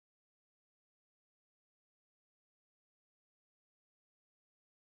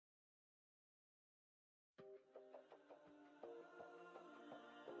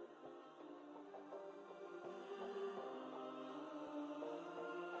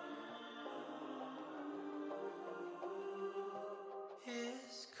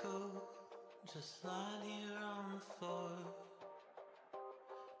just lying here on the floor.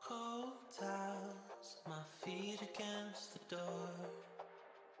 Cold towels, my feet against the door.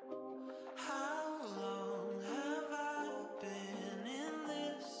 How long have I been in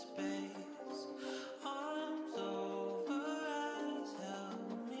this space? Arms over eyes, help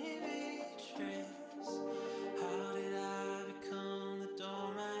me retrace. How did I become the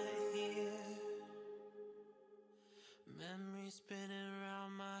doormat here? Memories spinning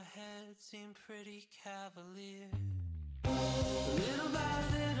around my head seem pretty cavalier. Little by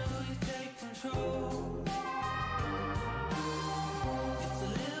little you take control. It's a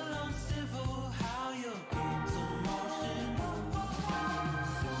little uncivil how your game's in motion.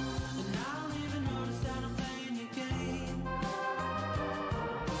 And I don't even notice that I'm playing your game.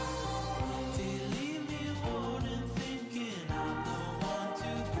 Till you leave me a warning thinking I'm the one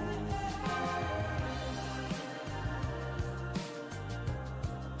to blame.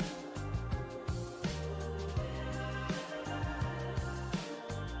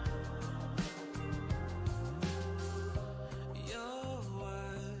 Your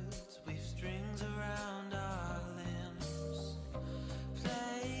words weave strings around our limbs.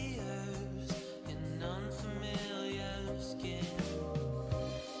 Players in unfamiliar skin.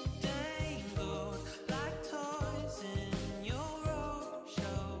 Dangled like toys in your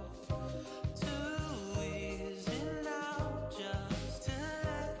roadshow. Too easy now just to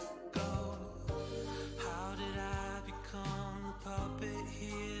let go. How did I become the puppet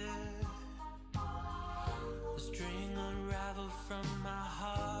here? The string unraveled from my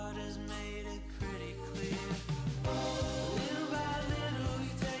heart has made it pretty clear. Little by little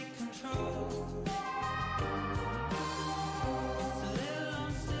you take control. It's a little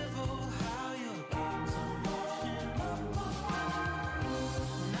uncivil how your game's in motion.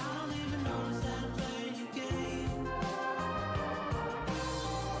 And I don't even notice that I'm playing your game.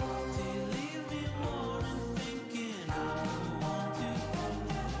 Till you leave me warning thinking I'm the one to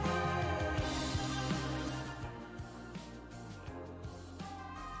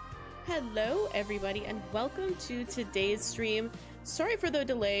Hello everybody and welcome to today's stream. Sorry for the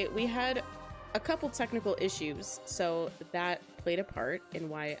delay. We had a couple technical issues, so that played a part in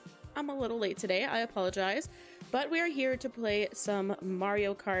why I'm a little late today. I apologize, but we are here to play some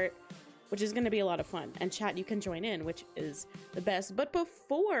Mario Kart, which is going to be a lot of fun. And chat, you can join in, which is the best. But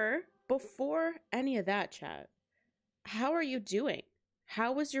before any of that, chat, how are you doing?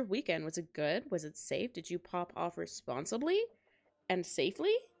 How was your weekend? Was it good? Was it safe? Did you pop off responsibly and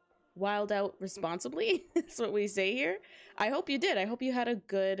safely? Wild out responsibly? That's what we say here. I hope you did. I hope you had a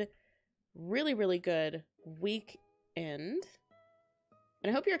good, really good weekend. And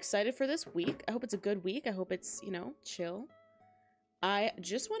I hope you're excited for this week. I hope it's a good week. I hope it's, you know, chill. I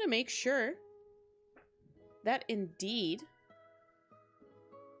just want to make sure that indeed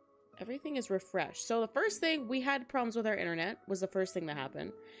everything is refreshed. So the first thing, we had problems with our internet, was the first thing that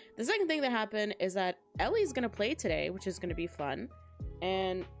happened. The second thing that happened is that Ellie's going to play today, which is going to be fun.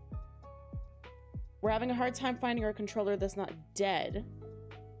 And we're having a hard time finding our controller that's not dead.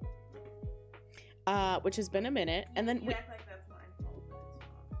 Which has been a minute. And then we act like that's my fault, but it's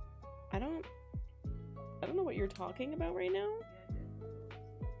not. I don't know what you're talking about right now. Yeah,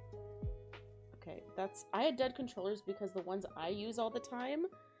 Okay, I had dead controllers because the ones I use all the time.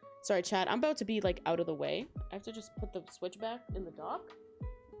 Sorry, chat, I'm about to be like out of the way. I have to just put the switch back in the dock.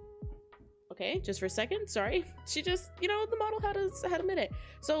 Okay, just for a second, sorry. She just, you know, the model had a minute.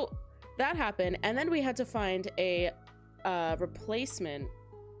 So that happened, and then we had to find a replacement.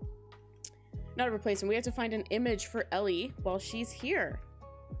 Not a replacement, we had to find an image for Ellie while she's here.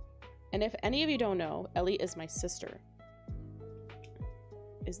 And if any of you don't know, Ellie is my sister.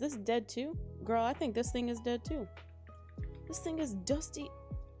 Is this dead too? Girl, I think this thing is dead too. This thing is dusty.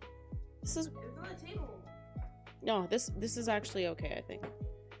 This is... it's on the table. No, this is actually okay, I think.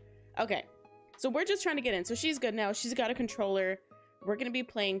 Okay, so we're just trying to get in. So she's good now. She's got a controller. We're going to be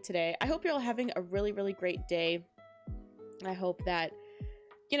playing today. I hope you're all having a really great day. I hope that,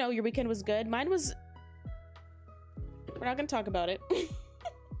 you know, your weekend was good. Mine was... we're not going to talk about it.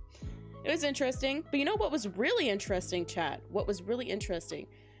 It was interesting. But you know what was really interesting, chat? What was really interesting?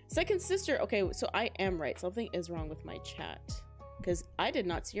 Second sister... okay, so I am right. Something is wrong with my chat. Because I did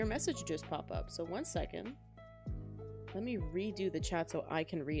not see your message just pop up. So 1 second. Let me redo the chat so I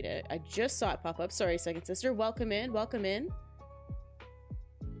can read it. I just saw it pop up. Sorry, second sister. Welcome in. Welcome in.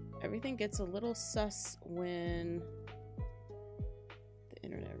 Everything gets a little sus when the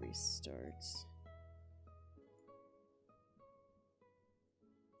internet restarts.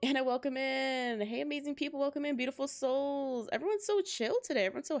 Anna, welcome in. Hey, amazing people. Welcome in. Beautiful souls. Everyone's so chill today.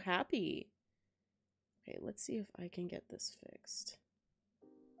 Everyone's so happy. Okay, let's see if I can get this fixed.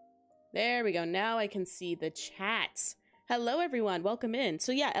 There we go. Now I can see the chat. Hello, everyone. Welcome in.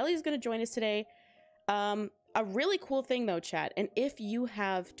 So yeah, Ellie's going to join us today. A really cool thing though, chat. And if you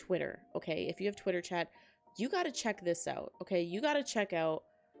have Twitter, okay, if you have Twitter, chat, you got to check this out. Okay, you got to check out.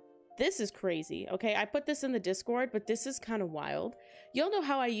 This is crazy. Okay, I put this in the Discord, but this is kind of wild. You'll know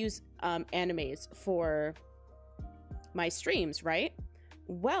how I use animes for my streams, right?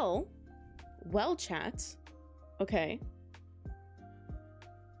 Well, chat. Okay.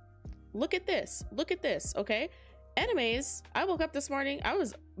 Look at this. Look at this, okay? Animes, I woke up this morning, I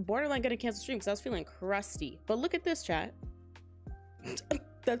was borderline gonna cancel stream because I was feeling crusty. But look at this, chat.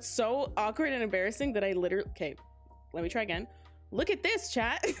 That's so awkward and embarrassing that I literally... Okay, let me try again. Look at this,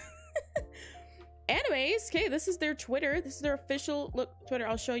 chat. Animes, okay, this is their Twitter. This is their official... Look, Twitter,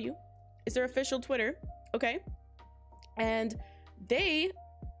 I'll show you. It's their official Twitter, okay? And they,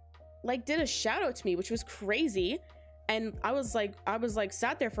 like, did a shout out to me, which was crazy. And I was like,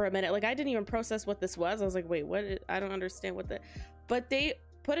 sat there for a minute. Like, I didn't even process what this was. I was like, wait, what? I don't understand what the... But they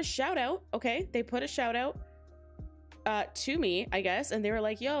put a shout out, okay? They put a shout out to me, I guess. And they were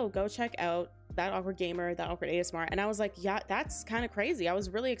like, yo, go check out That Awkward Gamer, That Awkward ASMR. And I was like, yeah, that's kind of crazy. I was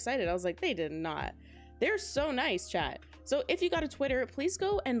really excited. I was like, they did not. They're so nice, chat. So if you got a Twitter, please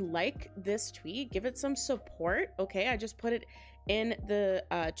go and like this tweet. Give it some support, okay? I just put it in the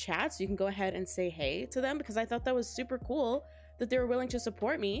chat, so you can go ahead and say hey to them, because I thought that was super cool that they were willing to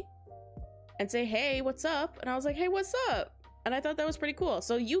support me and say, hey, what's up? And I was like, hey, what's up? And I thought that was pretty cool.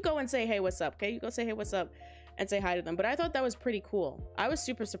 So you go and say, hey, what's up? Okay, you go say, hey, what's up? And say hi to them. But I thought that was pretty cool. I was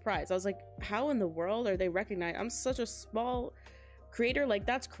super surprised. I was like, how in the world are they recognized? I'm such a small creator, like,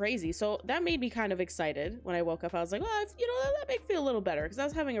 that's crazy. So that made me kind of excited when I woke up. I was like, well, you know, that made me feel a little better, because I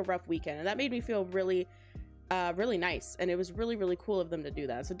was having a rough weekend, and that made me feel really really nice, and it was really, really cool of them to do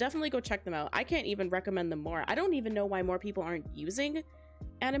that. So definitely go check them out. I can't even recommend them more. I don't even know why more people aren't using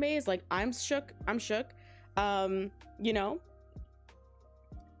animes. Like, I'm shook, you know,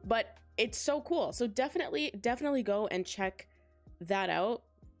 but it's so cool. So definitely go and check that out.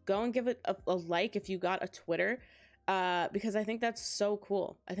 Go and give it a like if you got a Twitter, because I think that's so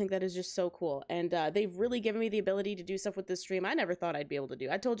cool. I think that is just so cool. And they've really given me the ability to do stuff with this stream I never thought I'd be able to do.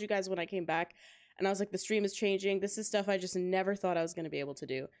 I told you guys when I came back, and I was like, the stream is changing. This is stuff I just never thought I was going to be able to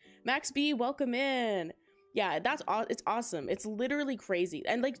do. Max B, welcome in. Yeah, it's awesome. It's literally crazy.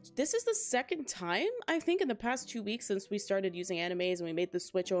 And like, this is the second time, I think, in the past 2 weeks since we started using animes and we made the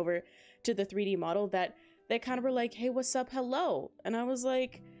switch over to the 3D model, that they kind of were like, hey, what's up? Hello. And I'm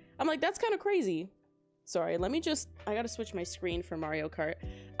like, that's kind of crazy. Sorry, I gotta switch my screen for Mario Kart.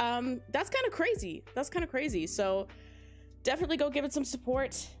 That's kind of crazy. That's kind of crazy. So definitely go give it some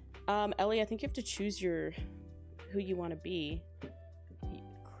support. Ellie, I think you have to choose who you want to be.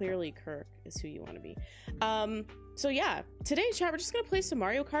 Clearly Kirk is who you want to be. So yeah, today, chat, we're just gonna play some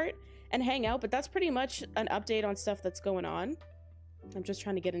Mario Kart and hang out, but that's pretty much an update on stuff that's going on. I'm just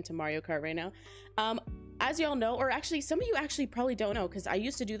trying to get into Mario Kart right now. As y'all know, or actually some of you actually probably don't know, because I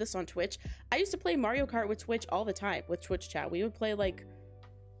used to do this on Twitch. I used to play Mario Kart with Twitch all the time, with Twitch chat. We would play, like,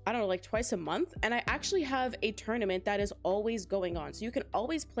 I don't know, like twice a month. And I actually have a tournament that is always going on. So you can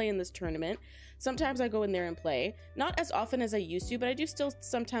always play in this tournament. Sometimes I go in there and play. Not as often as I used to, but I do still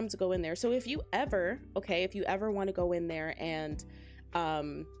sometimes go in there. So if you ever want to go in there and,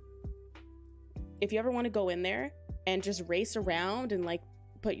 just race around and like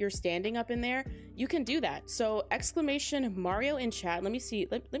put your standing up in there, you can do that. So exclamation Mario in chat. Let me see.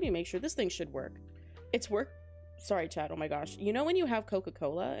 Let me make sure this thing should work. It's work. Sorry, chat. Oh my gosh. You know when you have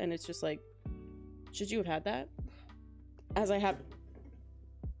Coca-Cola and it's just like, should you have had that? As I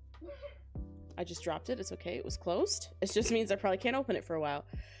just dropped it. It's okay. It was closed. It just means I probably can't open it for a while.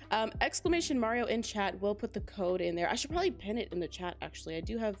 Exclamation Mario in chat. We'll put the code in there. I should probably pin it in the chat, actually. I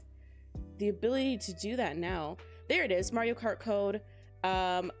do have the ability to do that now. There it is. Mario Kart code.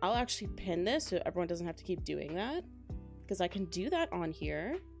 I'll actually pin this so everyone doesn't have to keep doing that, because I can do that on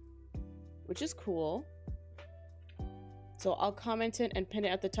here, which is cool. So I'll comment it and pin it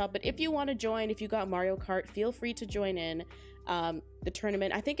at the top. But if you want to join, if you got Mario Kart, feel free to join in the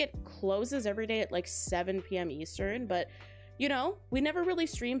tournament. I think it closes every day at like 7 p.m. Eastern, but you know, we never really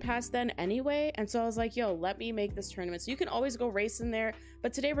stream past then anyway. And so I was like, yo, let me make this tournament. So you can always go race in there.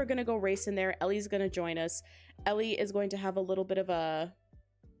 But today we're going to go race in there. Ellie's going to join us. Ellie is going to have a little bit of a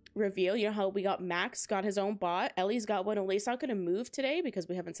reveal. You know how we got Max got his own bot. Ellie's got one. Ellie's not going to move today because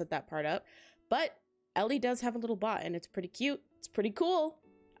we haven't set that part up. But Ellie does have a little bot, and it's pretty cute. It's pretty cool.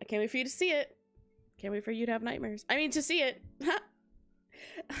 I can't wait for you to see it. Can't wait for you to have nightmares. I mean, to see it.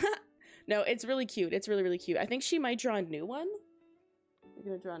 No, it's really cute. It's really, really cute. I think she might draw a new one.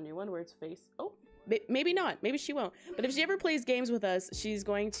 You're gonna draw a new one where it's face. Oh, maybe not. Maybe she won't. But if she ever plays games with us, she's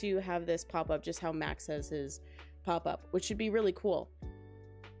going to have this pop up just how Max has his pop up, which should be really cool.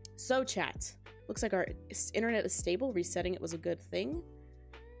 So chat, looks like our internet is stable. Resetting it was a good thing.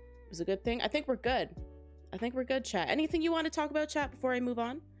 It was a good thing. I think we're good. I think we're good, chat. Anything you want to talk about, chat, before I move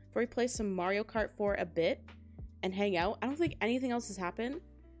on? Before we play some Mario Kart for a bit and hang out? I don't think anything else has happened.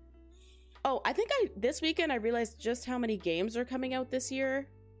 Oh, I think this weekend I realized just how many games are coming out this year.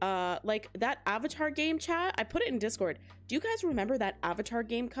 Like that Avatar game, chat, I put it in Discord. Do you guys remember that Avatar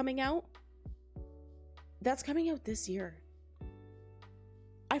game coming out? That's coming out this year.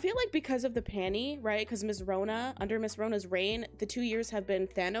 I feel like because of the panty, right? Because under Miss Rona's reign, the 2 years have been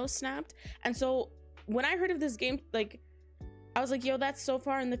Thanos snapped. And so when I heard of this game, like, I was like, yo, that's so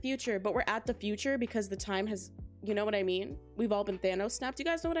far in the future. But we're at the future because the time has, you know what I mean? We've all been Thanos snapped. You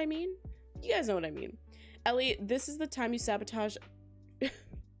guys know what I mean? You guys know what I mean. Ellie, this is the time you sabotage...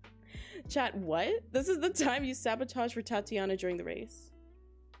 Chat, what? This is the time you sabotage for Tatiana during the race.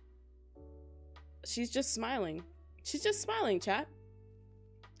 She's just smiling. She's just smiling, chat.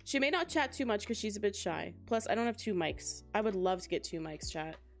 She may not chat too much because she's a bit shy. Plus, I don't have 2 mics. I would love to get 2 mics,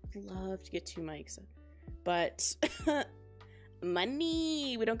 chat. Love to get 2 mics. But...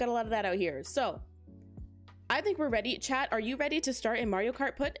 money! We don't got a lot of that out here. So... I think we're ready. Chat, are you ready to start in Mario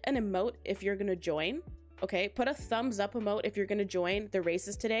Kart? Put an emote if you're gonna join. Okay, put a thumbs up emote if you're gonna join the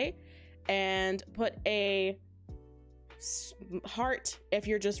races today. And put a heart if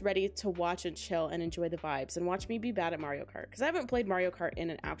you're just ready to watch and chill and enjoy the vibes. And watch me be bad at Mario Kart. Because I haven't played Mario Kart in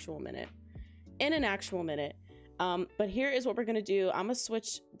an actual minute. But here is what we're gonna do. I'm gonna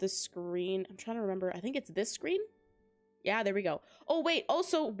switch the screen. I'm trying to remember. I think it's this screen? Yeah, there we go. Oh, wait.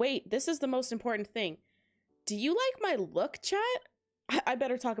 Also, wait. This is the most important thing. Do you like my look, chat? I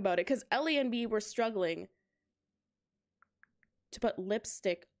better talk about it because Ellie and me were struggling to put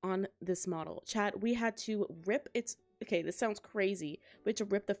lipstick on this model. Chat, we had to rip its... Okay, this sounds crazy. We had to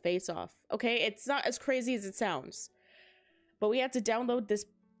rip the face off. Okay, it's not as crazy as it sounds. But we had to download this,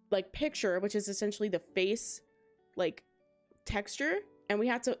 like, picture, which is essentially the face, like, texture. And we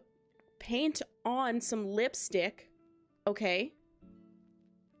had to paint on some lipstick. Okay?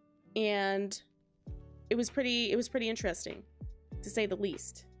 And... It was pretty interesting, to say the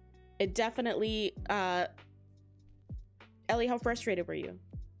least. It definitely, Ellie, how frustrated were you?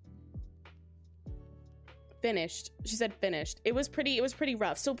 Finished. She said finished. It was pretty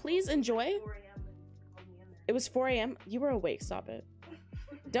rough. So please enjoy. It was 4 a.m. You were awake, stop it.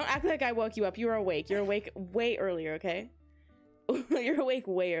 Don't act like I woke you up. You were awake. You're awake way earlier, okay? You're awake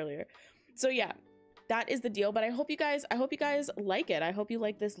way earlier. So yeah. That is the deal, but I hope you guys like it. I hope you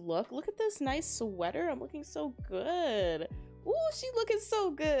like this look. Look at this nice sweater. I'm looking so good. Ooh, she's looking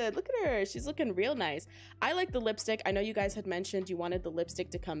so good. Look at her. She's looking real nice. I like the lipstick. I know you guys had mentioned you wanted the lipstick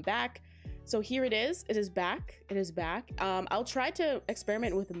to come back. So here it is. It is back. It is back. I'll try to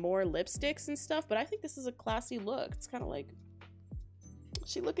experiment with more lipsticks and stuff, but I think this is a classy look. It's kind of like,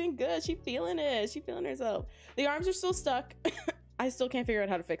 she looking good. She feeling it. She feeling herself. The arms are still stuck. I still can't figure out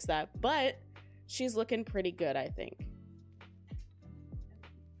how to fix that, but she's looking pretty good, I think.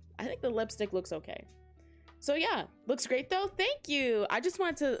 I think the lipstick looks okay. So yeah, looks great though. Thank you. I just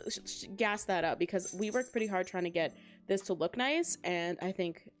wanted to gas that up because we worked pretty hard trying to get this to look nice, and I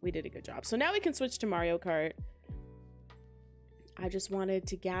think we did a good job. So now we can switch to Mario Kart. I just wanted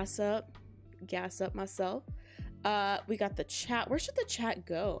to gas up myself. We got the chat. Where should the chat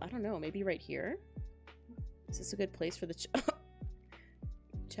go? I don't know. Maybe right here. Is this a good place for the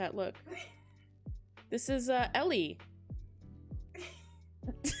chat? Look. This is Ellie.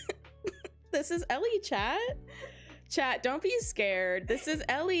 This is Ellie, chat. Chat, don't be scared. This is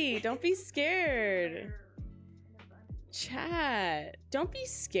Ellie. Don't be scared. Chat, don't be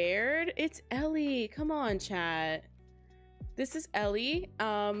scared. It's Ellie. Come on, chat. This is Ellie.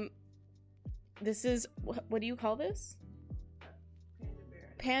 This is what do you call this?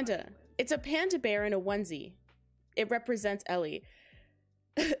 Panda. It's a panda bear in a onesie. It represents Ellie.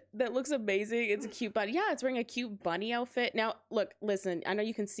 That looks amazing. It's a cute bunny. Yeah, it's wearing a cute bunny outfit. Now, look, listen, I know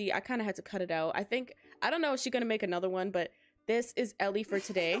you can see, I kind of had to cut it out. I don't know if she's going to make another one, but this is Ellie for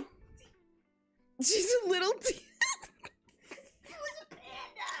today. She's a little...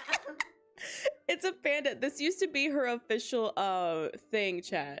 It's a panda. This used to be her official thing,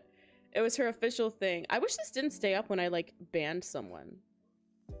 chat. It was her official thing. I wish this didn't stay up when I, like, banned someone.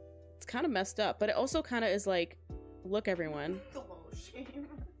 It's kind of messed up, but it also kind of is like, look, everyone. Shame.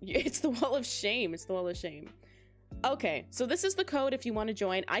 It's the wall of shame. It's the wall of shame. Okay, so this is the code if you want to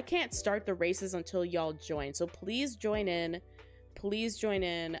join. I can't start the races until y'all join, so please join in. please join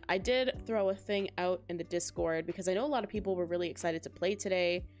in. I did throw a thing out in the Discord because I know a lot of people were really excited to play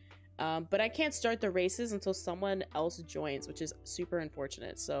today, but I can't start the races until someone else joins, which is super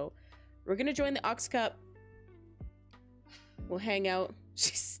unfortunate. So we're gonna join the Ox Cup. We'll hang out.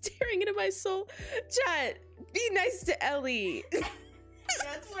 She's staring into my soul. Chat, be nice to Ellie.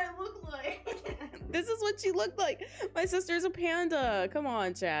 That's what I look like. This is what she looked like. My sister's a panda. Come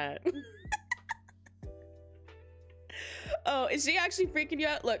on, chat. Oh, is she actually freaking you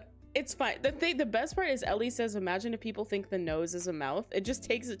out? Look, it's fine. The best part is Ellie says, imagine if people think the nose is a mouth. It just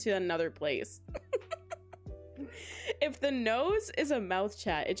takes it to another place. If the nose is a mouth,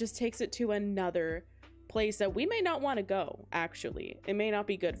 chat, it just takes it to another place that we may not want to go, actually. It may not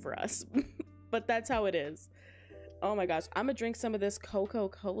be good for us, but that's how it is. Oh my gosh, I'm gonna drink some of this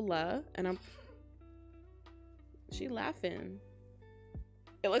Coca-Cola, and she laughing.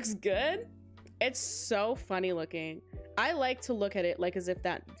 It looks good. It's so funny looking. I like to look at it like as if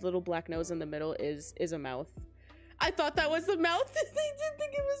that little black nose in the middle is a mouth. I thought that was the mouth. They did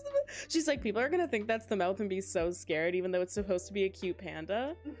think it was the mouth. She's like, people are gonna think that's the mouth and be so scared, even though it's supposed to be a cute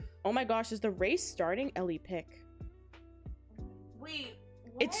panda. Oh my gosh, is the race starting? Ellie, pick. Wait,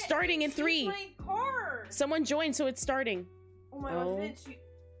 what? It's starting in 3. My car. Someone joined, so it's starting. Oh my gosh, did she...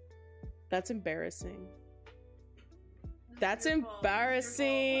 That's embarrassing. This That's is your fault.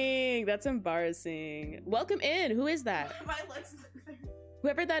 embarrassing. That's embarrassing. Welcome in. Who is that? My Lex Luthor.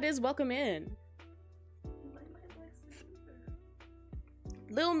 Whoever that is, welcome in. My Lex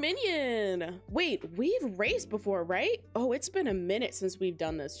Luthor. Little minion. Wait, we've raced before, right? Oh, it's been a minute since we've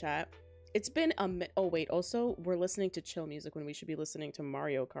done this, chat. It's been a minute. Oh wait, also we're listening to chill music when we should be listening to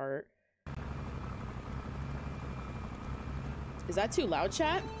Mario Kart. Is that too loud,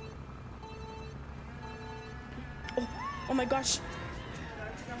 chat? Oh my gosh.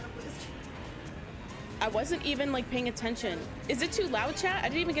 I wasn't even like paying attention. Is it too loud, chat? I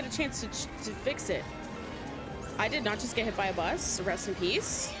didn't even get a chance to fix it. I did not just get hit by a bus. Rest in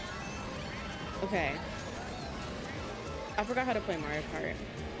peace. Okay. I forgot how to play Mario Kart.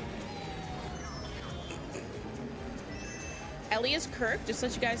 Ellie is Kirk, just to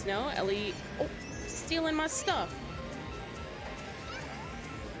let you guys know. Ellie, oh, stealing my stuff.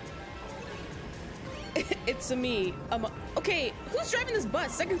 It's a me. Okay, who's driving this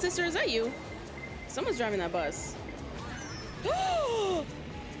bus? Second sister, is that you? Someone's driving that bus. The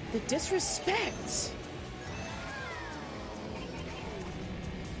disrespect.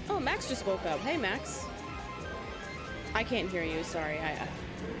 Oh, Max just woke up. Hey, Max. I can't hear you. Sorry.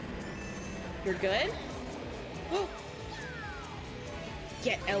 You're good?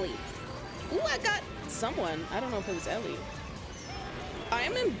 Get Ellie. Ooh, I got someone. I don't know if it was Ellie. I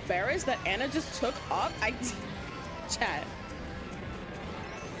am embarrassed that Anna just took off. Chat.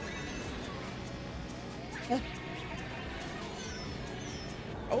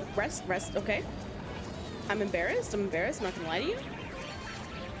 Oh, rest. Okay. I'm embarrassed. I'm not gonna lie to you.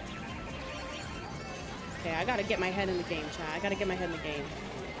 Okay, I gotta get my head in the game, chat. I gotta get my head in the game.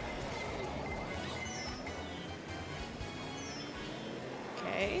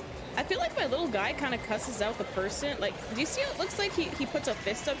 Okay. I feel like my little guy kind of cusses out the person. Like, do you see how it looks like he puts a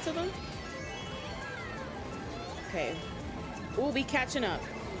fist up to them? Okay. Ooh, be catching up.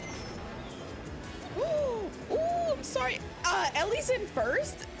 Ooh, I'm sorry. Ellie's in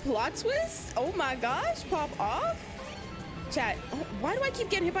first? Plot twist? Oh my gosh, pop off? Chat, why do I keep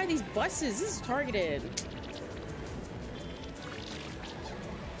getting hit by these buses? This is targeted.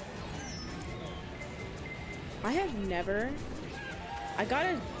 I have never... I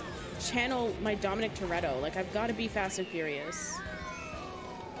gotta channel my Dominic Toretto. Like, I've gotta be Fast and Furious.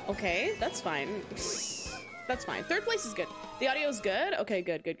 Okay, that's fine. That's fine. Third place is good. The audio is good? Okay,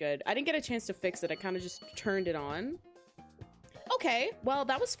 good. I didn't get a chance to fix it. I kind of just turned it on. Okay, well,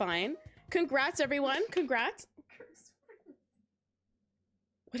 that was fine. Congrats, everyone. Congrats.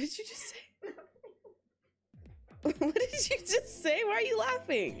 What did you just say? What did you just say? Why are you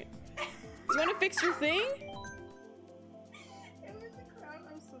laughing? Do you want to fix your thing? It was the crown.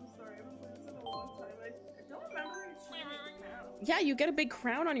 I'm so sorry. I haven't played this in a long time. I don't remember it shooting it now. Yeah, you get a big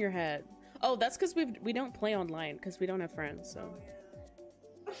crown on your head. Oh, that's because we don't play online because we don't have friends. So.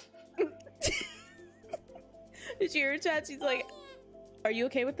 Oh, yeah. Did you hear her chat? She's like, "Are you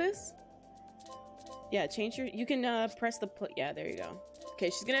okay with this?" Yeah, change your. You can press the. Yeah, there you go.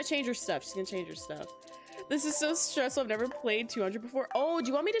 Okay, she's gonna change her stuff. This is so stressful. I've never played 200 before. Oh, do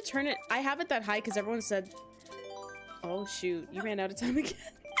you want me to turn it? I have it that high because everyone said. Oh shoot! You ran out of time again.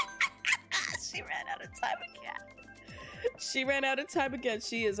 She ran out of time again. She ran out of time again.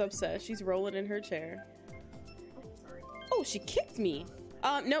 She is upset. She's rolling in her chair. Oh, sorry. Oh, she kicked me.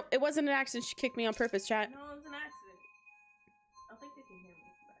 Nope, it wasn't an accident. She kicked me on purpose, chat. No, it was an accident.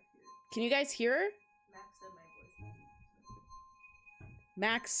 Can you guys hear her? Max said my voice.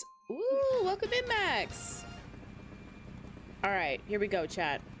 Max. Ooh, welcome in, Max. All right, here we go,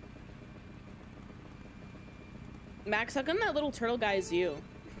 chat. Max, how come that little turtle guy is you?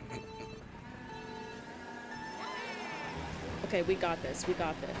 Okay, we got this. We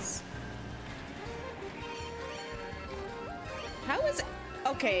got this. How is it?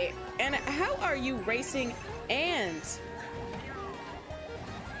 Okay, and how are you racing and...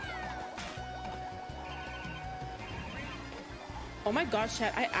 Oh my gosh,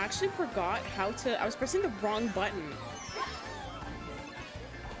 chat, I actually forgot how to... I was pressing the wrong button.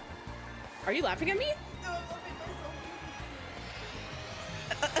 Are you laughing at me? No, I'm laughing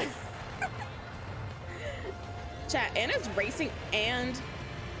myself. Chat, Anna's racing and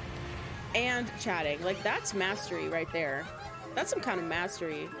chatting. Like, that's mastery right there. That's some kind of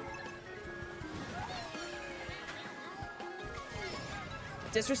mastery.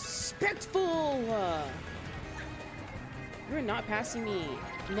 Disrespectful! You're not passing me.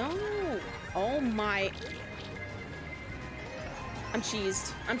 No. Oh my. I'm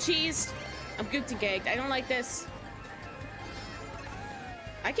cheesed. I'm cheesed. I'm gooped and gagged. I don't like this.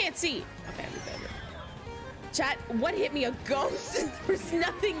 I can't see. Okay, I'm better. Chat, what hit me? A ghost? There's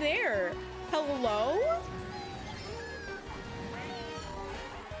nothing there. Hello?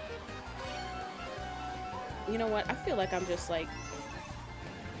 You know what? I feel like I'm just like...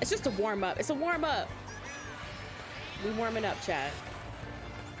 It's just a warm up. It's a warm up. We warming up, chat.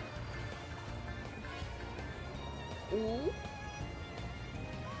 Ooh.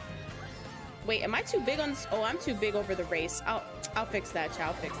 Wait, am I too big on this? Oh, I'm too big over the race. I'll fix that, chat.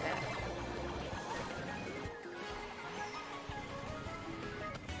 I'll fix that.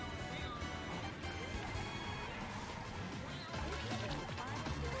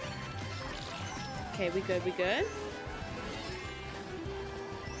 Okay, we good, we good.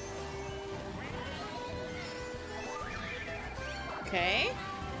 Okay.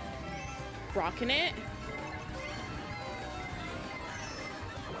 Rocking it.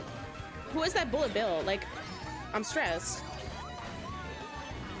 Who is that bullet bill? Like, I'm stressed.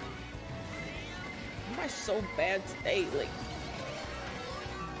 Why am I so bad today? Like,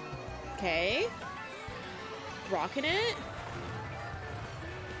 okay. Rocking it.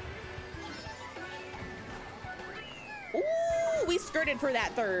 Ooh, we skirted for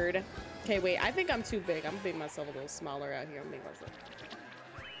that third. Okay, wait, I think I'm too big. I'm gonna make myself a little smaller out here. I'm gonna make myself...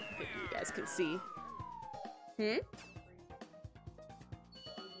 Maybe you guys can see.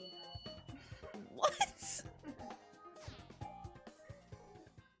 What?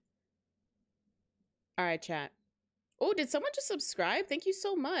 All right, chat. Oh, did someone just subscribe? Thank you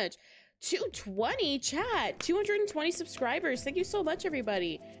so much. 220, chat. 220 subscribers. Thank you so much,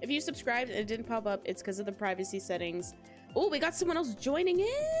 everybody. If you subscribed and it didn't pop up, it's because of the privacy settings. Oh, we got someone else joining in.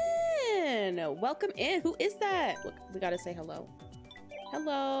 Welcome in. Who is that? Look, we gotta say hello.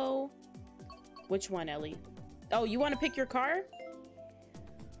 Hello. Which one, Ellie? Oh, you want to pick your car?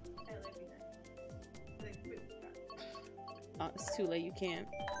 Oh, it's too late. You can't.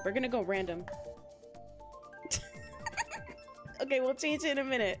 We're gonna go random. Okay, we'll change it in a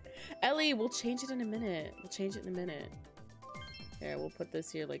minute. Ellie, we'll change it in a minute. We'll change it in a minute. Here, we'll put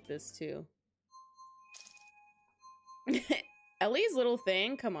this here like this too. Ellie's little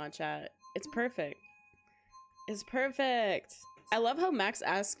thing. Come on, chat. It's perfect. It's perfect. I love how Max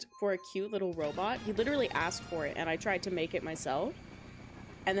asked for a cute little robot. He literally asked for it, and I tried to make it myself.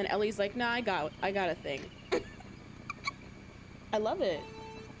 And then Ellie's like, "Nah, I got a thing." I love it.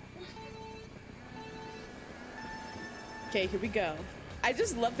 Okay, here we go. I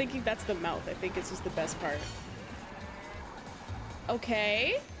just love thinking that's the mouth. I think it's just the best part.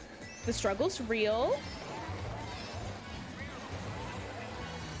 Okay. The struggle's real.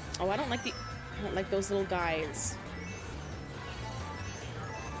 Oh, I don't like those little guys.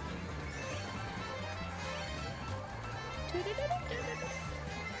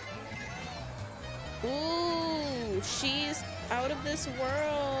 Ooh, she's out of this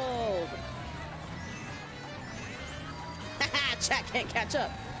world. Haha, chat can't catch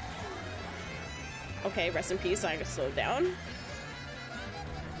up. Okay, rest in peace. I can slow down.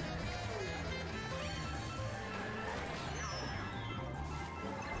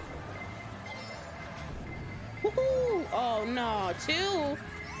 Woohoo! Oh no, two.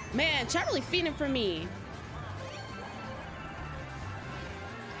 Man, chat really feeding for me.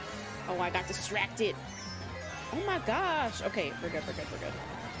 Oh, I got distracted. Oh my gosh. Okay, we're good, we're good, we're good.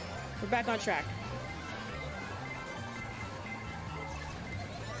 We're back on track.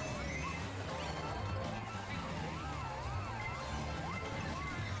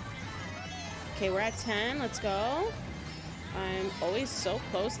 Okay, we're at 10. Let's go. I'm always so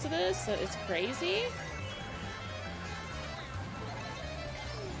close to this that it's crazy.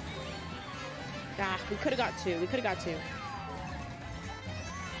 Ah, we could have got two. We could have got two.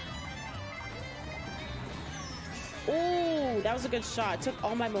 Oh, that was a good shot. Took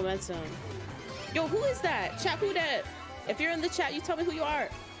all my momentum. Yo, who is that? Chat, who that? If you're in the chat, you tell me who you are.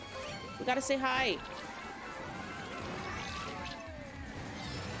 We gotta say hi.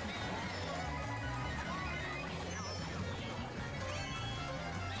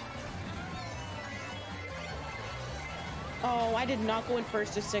 Oh, I did not go in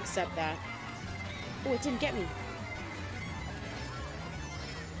first just to accept that. Oh, it didn't get me.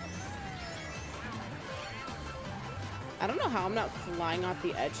 I don't know how I'm not flying off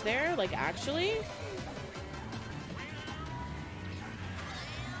the edge there, like actually.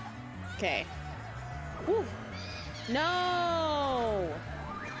 Okay. Whew. No!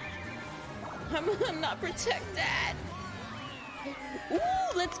 I'm not protected. Ooh,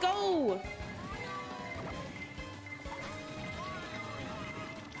 let's go!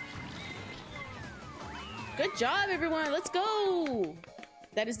 Good job, everyone. Let's go.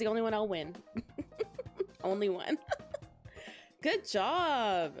 That is the only one I'll win. Only one. Good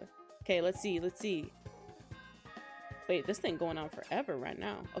job. Okay, let's see. Let's see. Wait, this thing going on forever right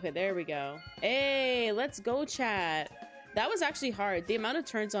now. Okay, there we go. Hey, let's go, chat. That was actually hard. The amount of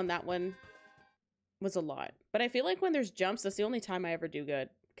turns on that one was a lot. But I feel like when there's jumps, that's the only time I ever do good.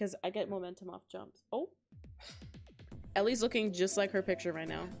 Because I get momentum off jumps. Oh. Ellie's looking just like her picture right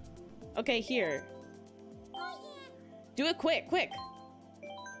now. Okay, here. Do it quick, quick.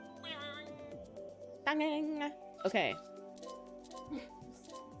 Okay.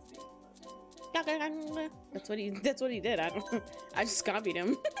 That's what he did. I just copied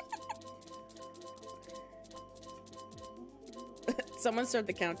him. Someone start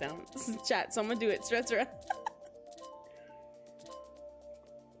the countdown. Chat, someone do it. Stress her.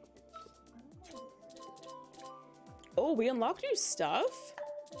 Oh, we unlocked new stuff?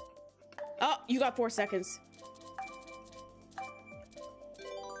 Oh, you got 4 seconds.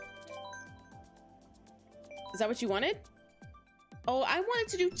 Is that what you wanted? Oh, I wanted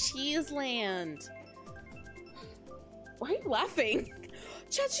to do Cheeseland. Why are you laughing?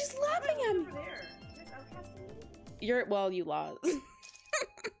 Chad, she's laughing at me. You're, well, you lost.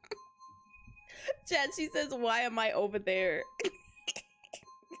 Chad, she says, why am I over there?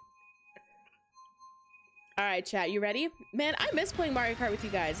 All right, chat, you ready? Man, I miss playing Mario Kart with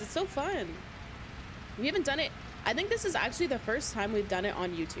you guys. It's so fun. We haven't done it. I think this is actually the first time we've done it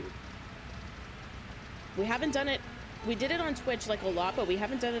on YouTube. We haven't done it. We did it on Twitch like a lot, but we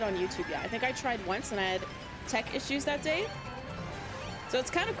haven't done it on YouTube yet. I think I tried once and I had tech issues that day. So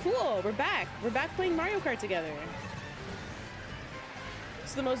it's kind of cool. We're back. We're back playing Mario Kart together.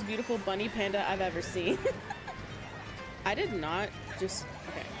 It's the most beautiful bunny panda I've ever seen. I did not just...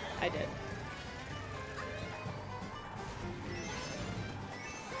 Okay, I did.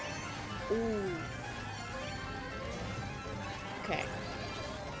 Ooh. Okay.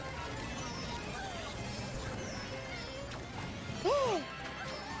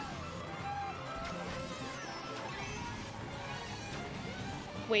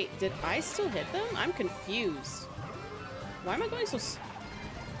 Wait, did I still hit them? I'm confused. Why am I going so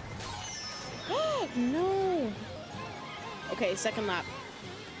Oh, no. Okay, second lap.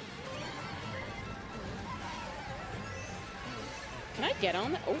 Can I get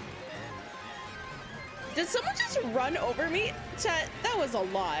on that? Oh. Did someone just run over me? Chat, that was a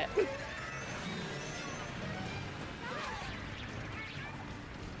lot.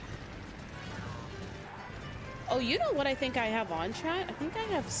 Oh, you know what I think I have on, chat? I think I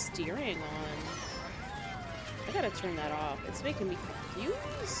have steering on. I gotta turn that off. It's making me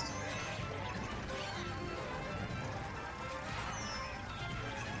confused.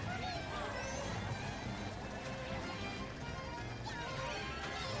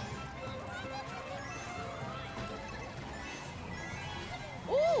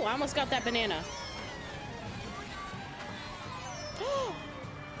 Ooh, I almost got that banana.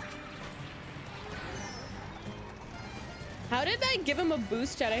 How did I give him a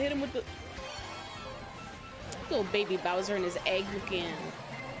boost, chat? I hit him with the little baby Bowser and his egg looking.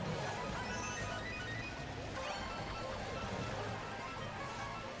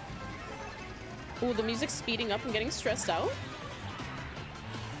 Ooh, the music's speeding up. I'm getting stressed out.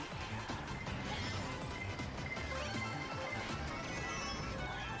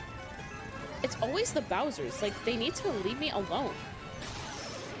 It's always the Bowsers. Like, they need to leave me alone.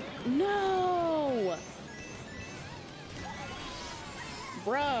 No!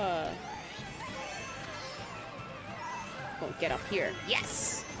 Bruh. Oh, get up here.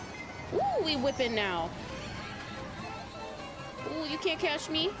 Yes! Ooh, we whipping now. Ooh, you can't catch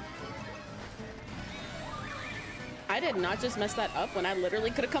me. I did not just mess that up when I literally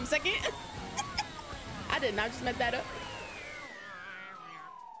could have come second. I did not just mess that up.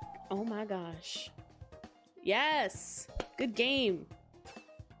 Oh my gosh. Yes. Good game.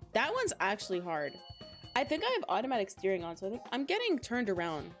 That one's actually hard. I think I have automatic steering on, so I think I'm getting turned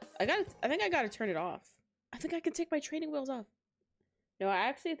around. I think I gotta turn it off. I think I can take my training wheels off. No, I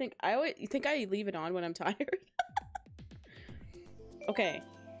actually think I leave it on when I'm tired. Okay.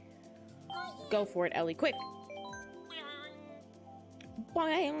 Go for it, Ellie. Quick.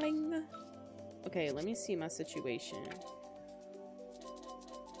 Boing. Okay, let me see my situation.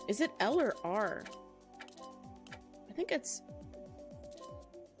 Is it L or R? I think it's...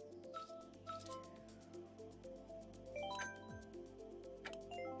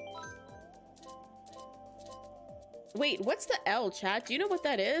 Wait, what's the L, chat? Do you know what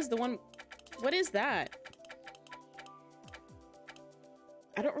that is? The one... What is that?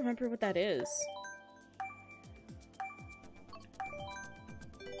 I don't remember what that is.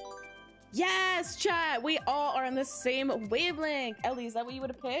 Yes, chat! We all are on the same wavelength! Ellie, is that what you would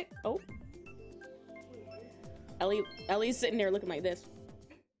have picked? Oh. Ellie's sitting there looking like this.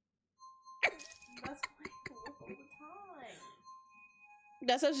 That's why I look all the time.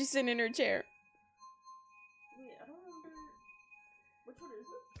 That's how she's sitting in her chair. Wait, I don't remember. Which one is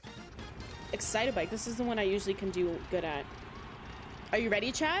it? Excited bike. This is the one I usually can do good at. Are you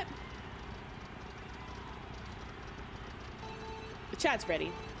ready, chat? The chat's ready.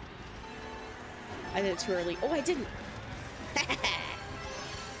 I did it too early. Oh, I didn't.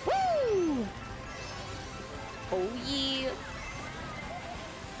 Woo! Oh yeah.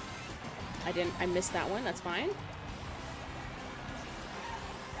 I missed that one. That's fine.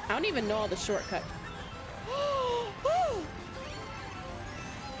 I don't even know all the shortcuts.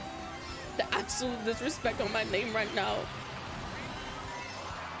 The absolute disrespect on my name right now.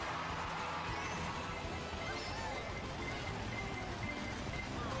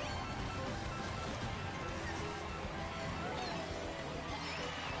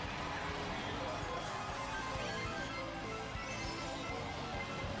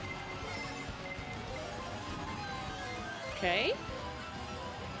 Okay.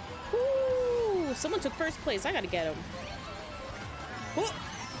 Ooh, someone took first place. I gotta get him. Oh,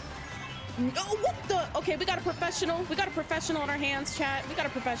 oh, what the? Okay, we got a professional. We got a professional on our hands, chat. We got a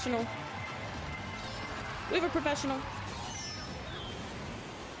professional. We have a professional.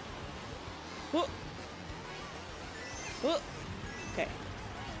 Oh. Oh. Okay.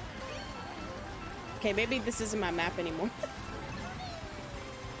 Okay, maybe this isn't my map anymore.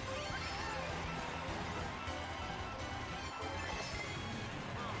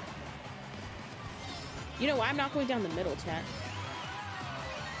 You know why I'm not going down the middle, chat?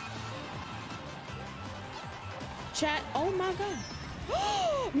 Chat, oh my god.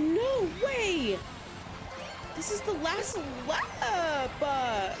 No way! This is the last lap!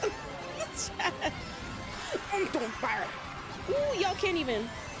 Chat. I'm on fire. Ooh, y'all can't even.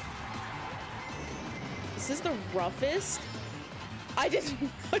 This is the roughest. I just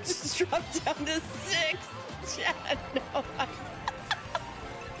dropped down to 6. Chat, no.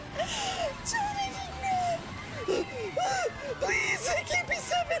 Chat, please, I can't be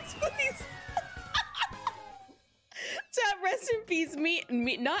 7s, please. Chat, rest in peace. Me,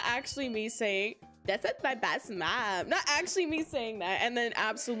 not actually me saying that's my best map. Not actually me saying that and then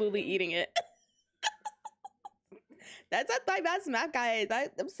absolutely eating it. That's my best map, guys.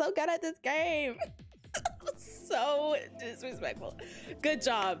 I'm so good at this game. So disrespectful. Good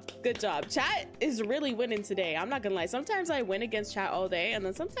job. Good job. Chat is really winning today. I'm not gonna lie. Sometimes I win against chat all day, and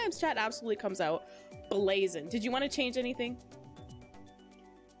then sometimes chat absolutely comes out blazing. Did you want to change anything?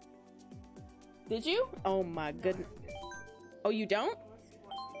 Did you? Oh my goodness. Oh, you don't?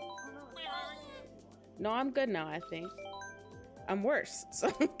 No, I'm good now, I think. I'm worse. So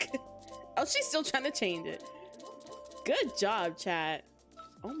I'm good. Oh, she's still trying to change it. Good job, chat.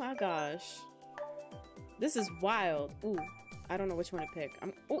 Oh my gosh. This is wild. Ooh, I don't know which one to pick.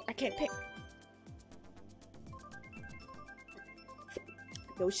 Oh, I can't pick.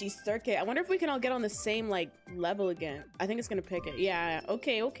 Yoshi Circuit. I wonder if we can all get on the same like level again. I think it's gonna pick it. Yeah.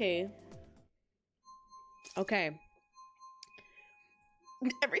 Okay. Okay. Okay.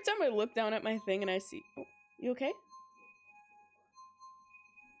 Every time I look down at my thing and I see. Oh, you okay?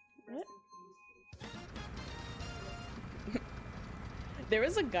 What? There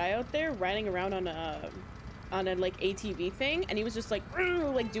was a guy out there riding around on a like ATV thing, and he was just like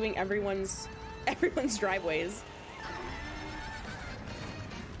doing everyone's driveways.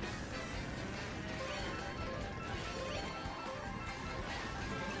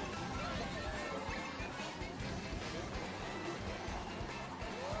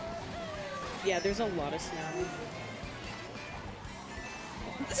 Yeah, there's a lot of snow.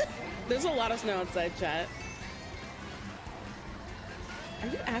 There's a lot of snow outside, chat. Are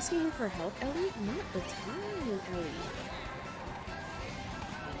you asking him for help, Ellie? Not the time, Ellie.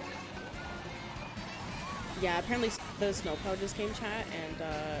 Yeah, apparently the snowplow just came, chat, and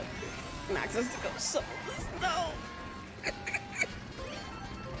Max has to go shovel the snow.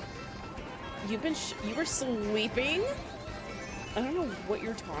 You were sleeping? I don't know what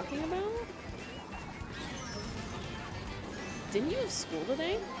you're talking about. Didn't you have school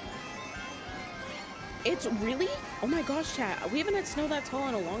today? It's really? Oh my gosh, chat. We haven't had snow that tall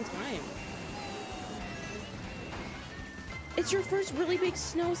in a long time. It's your first really big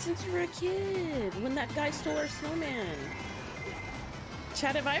snow since you were a kid, when that guy stole our snowman.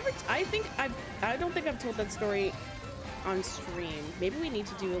 Chat, have I ever, I don't think I've told that story on stream. Maybe we need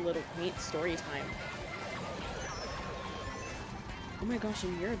to do a little paint story time. Oh my gosh,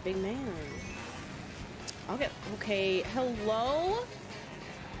 and you're a big man. I'll get, okay, hello?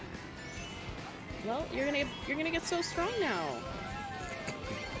 Well, you're gonna get so strong now.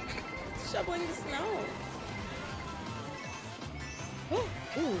 Shoveling the snow. Oh,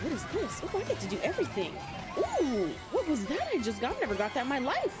 ooh, what is this? Oh, I get to do everything. Ooh, what was that I just got? Never got that in my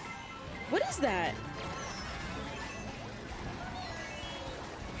life. What is that?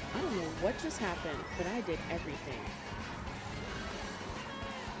 I don't know what just happened, but I did everything.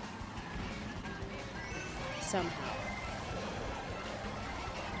 Somehow.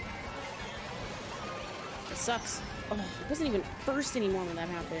 It sucks. Oh, it wasn't even first anymore when that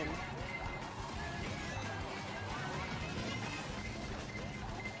happened.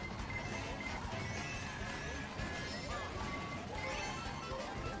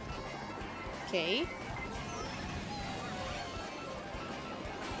 Okay.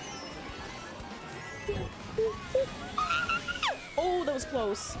 Oh, that was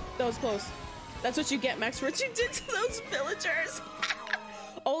close. That was close. That's what you get, Max, for what you did to those villagers.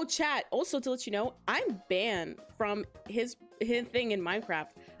 Oh, chat. Also, to let you know, I'm banned from his thing in Minecraft.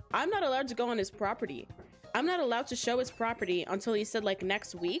 I'm not allowed to go on his property. I'm not allowed to show his property until he said, like,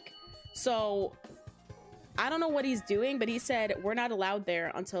 next week. So, I don't know what he's doing, but he said we're not allowed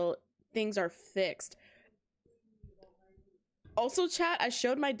there until things are fixed. Also, chat, I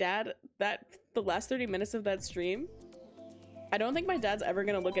showed my dad that the last 30 minutes of that stream. I don't think my dad's ever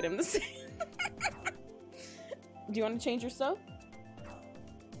gonna look at him the same. Do you want to change your stuff?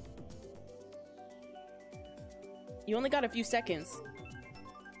 You only got a few seconds.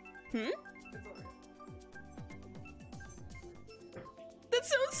 Hmm? That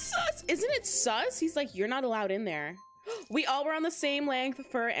sounds sus. Isn't it sus? He's like, you're not allowed in there. We all were on the same length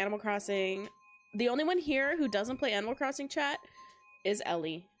for Animal Crossing. The only one here who doesn't play Animal Crossing, chat, is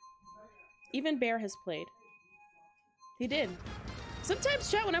Ellie. Even Bear has played. He did. Sometimes,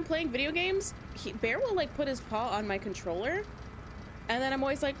 chat, when I'm playing video games, Bear will, like, put his paw on my controller. And then I'm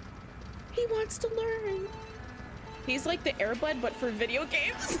always like, he wants to learn. He's like the Airbud, but for video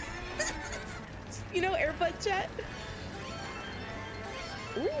games. You know Airbud, chat?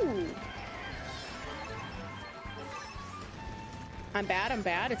 Ooh. I'm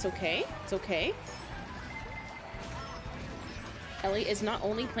bad, it's okay. It's okay. Ellie is not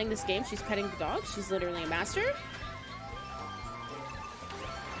only playing this game, she's petting the dog. She's literally a master.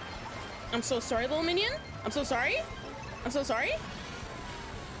 I'm so sorry, little minion. I'm so sorry. I'm so sorry.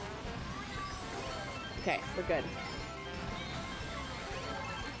 Okay, we're good.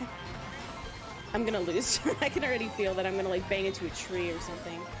 I'm gonna lose. I can already feel that I'm gonna, like, bang into a tree or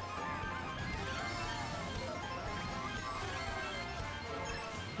something.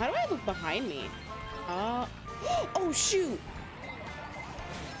 How do I look behind me? Oh, shoot.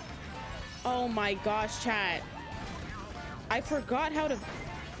 Oh my gosh, chat. I forgot how to...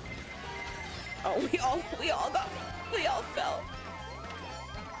 Oh, we all fell.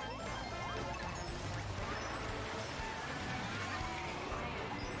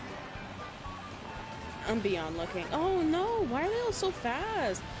 I'm beyond looking. Oh no, why are they all so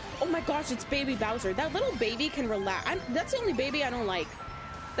fast? Oh my gosh, it's baby Bowser. That little baby can relax. That's the only baby I don't like.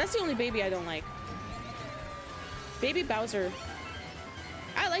 That's the only baby I don't like. Baby Bowser.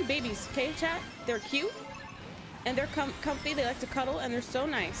 I like babies, okay, chat? They're cute, and they're comfy, they like to cuddle, and they're so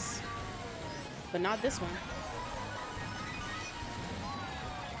nice. But not this one.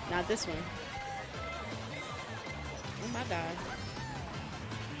 Not this one. Oh my god.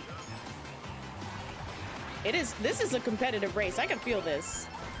 This is a competitive race. I can feel this.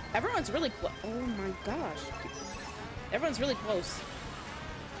 Everyone's really close. Oh my gosh. Everyone's really close.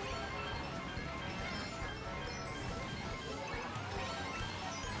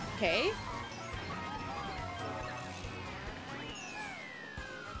 Okay.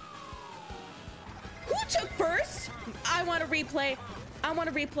 replay. I want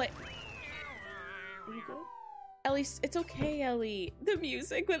to replay. Are you good? Ellie, it's okay, Ellie. The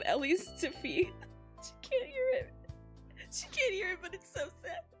music with Ellie's defeat. She can't hear it. She can't hear it, but it's so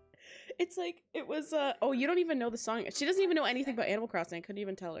sad. It's like, it was, oh, you don't even know the song. She doesn't even know anything about Animal Crossing. I couldn't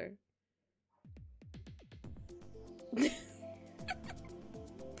even tell her.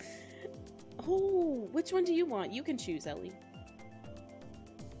 Oh, which one do you want? You can choose, Ellie.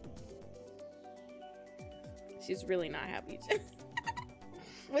 She's really not happy.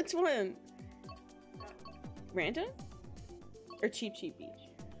 Which one? Random? Or Cheap Cheap Beach?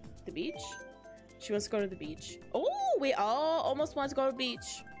 The beach? She wants to go to the beach. Oh, we all almost want to go to the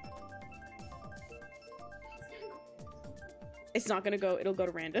beach. It's not gonna go, it'll go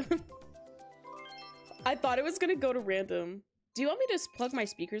to random. I thought it was gonna go to random. Do you want me to just plug my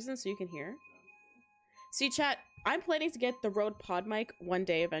speakers in so you can hear? See, chat, I'm planning to get the Rode Pod mic one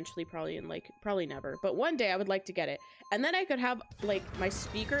day eventually, probably never, but one day I would like to get it. And then I could have like my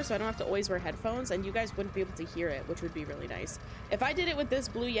speaker so I don't have to always wear headphones and you guys wouldn't be able to hear it, which would be really nice. If I did it with this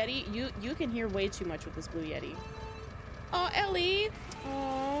Blue Yeti, you can hear way too much with this Blue Yeti. Oh, Ellie.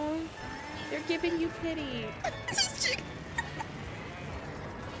 Oh, they're giving you pity.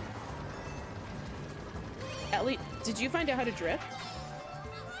 Ellie, did you find out how to drift?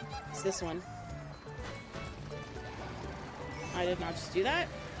 It's this one. I did not just do that.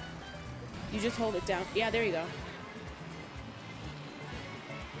 You just hold it down. Yeah, there you go.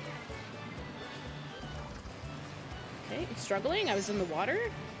 Okay, I'm struggling. I was in the water.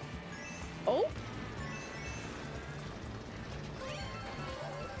 Oh.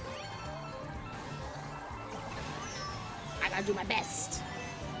 I gotta do my best.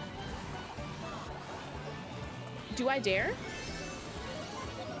 Do I dare?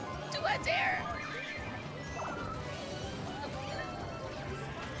 Do I dare?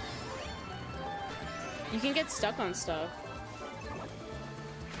 You can get stuck on stuff.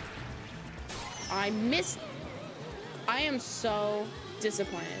 I missed. I am so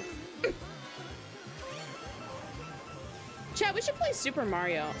disappointed. Chat, we should play Super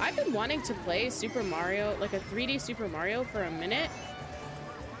Mario. I've been wanting to play Super Mario, like a 3D Super Mario for a minute.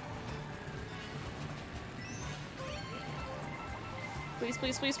 Please,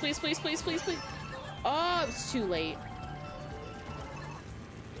 please, please, please, please, please, please, please. Oh, it's too late.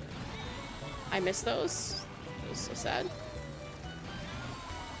 I missed those. That was so sad.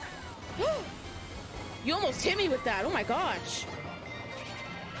 You almost hit me with that. Oh my gosh.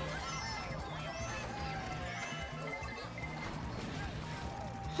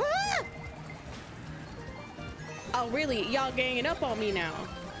 Huh? Oh, really? Y'all ganging up on me now.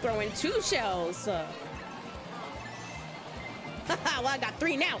 Throwing 2 shells. Well, I got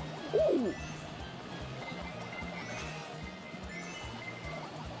 3 now. Ooh.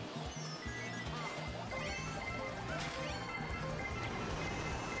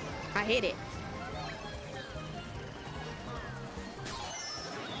 I hit it.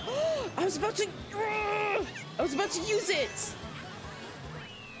 I was about to use it.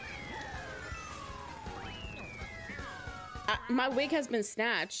 My wig has been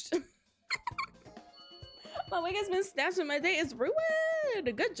snatched. My wig has been snatched and my day is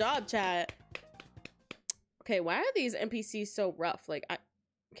ruined. Good job, chat. Okay, why are these NPCs so rough? Like,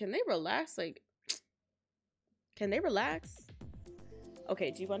 can they relax? Like, can they relax?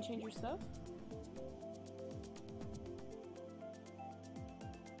 Okay, do you want to change your stuff?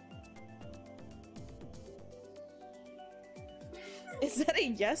 Is that a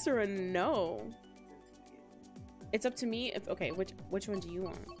yes or a no? It's up to me. If okay, which one do you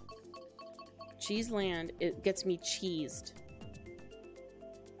want? Cheeseland, it gets me cheesed.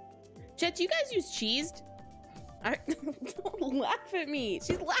 Chet, do you guys use cheesed? Don't laugh at me.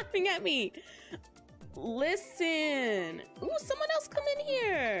 She's laughing at me. Listen. Ooh, someone else come in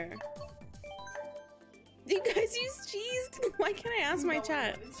here. Do you guys use cheesed? Why can't I ask my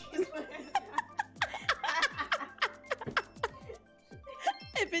chat?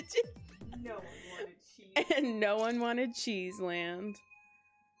 If it's no one wanted cheese. And no one wanted Cheeseland.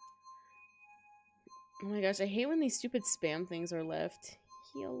 Oh my gosh, I hate when these stupid spam things are left.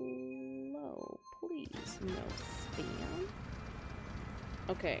 Hello, please, no spam.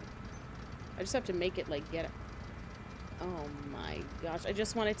 Okay, I just have to make it like get it. Oh my gosh, I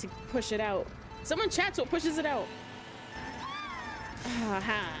just wanted to push it out. Someone chats what pushes it out.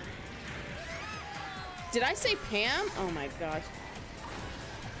 Aha. Did I say Pam? Oh my gosh.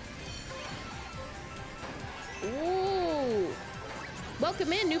 Ooh.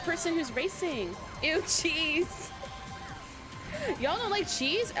 Welcome in, new person who's racing. Ew, cheese. Y'all don't like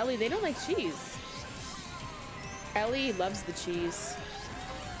cheese? Ellie, they don't like cheese. Ellie loves the cheese.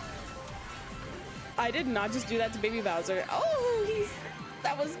 I did not just do that to Baby Bowser. Oh,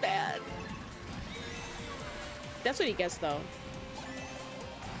 that was bad. That's what he gets, though.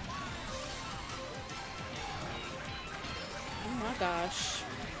 Oh my gosh.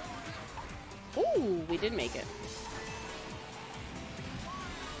 Ooh, we did make it.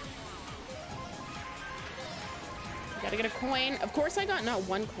 Gotta get a coin. Of course I got not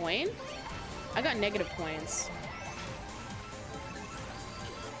one coin. I got negative coins.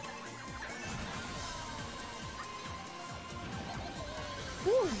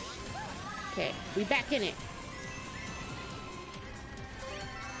 Whew. Okay, we back in it.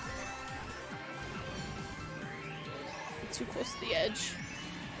 Too close to the edge.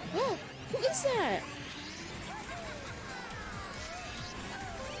 Oh, who is that?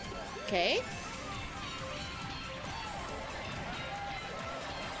 Okay.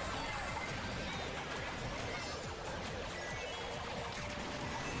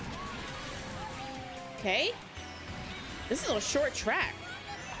 Okay. This is a short track.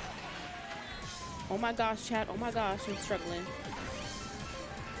 Oh my gosh, chat. Oh my gosh, I'm struggling.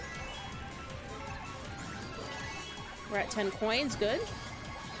 We're at 10 coins, good.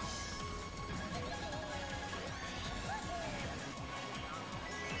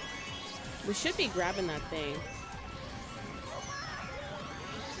 We should be grabbing that thing.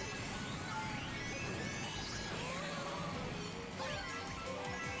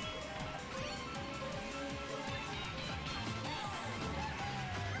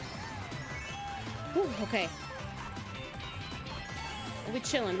 Ooh, okay. We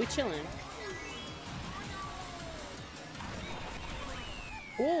chilling, we chilling.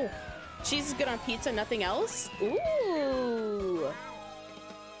 Ooh, cheese is good on pizza, nothing else? Ooh.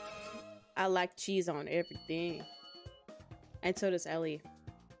 I like cheese on everything. And so does Ellie.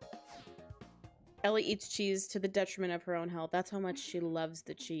 Ellie eats cheese to the detriment of her own health. That's how much she loves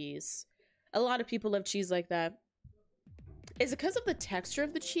the cheese. A lot of people love cheese like that. Is it because of the texture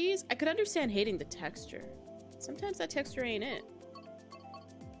of the cheese? I could understand hating the texture. Sometimes that texture ain't it.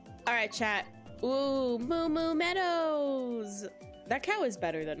 All right, chat. Ooh, Moo Moo Meadows. That cow is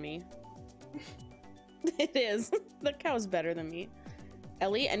better than me. It is. The cow is better than me.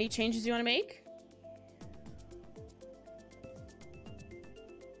 Ellie, any changes you want to make?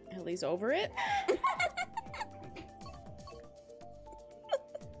 Ellie's over it.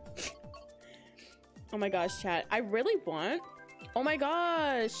 Oh my gosh, chat. I really want... Oh my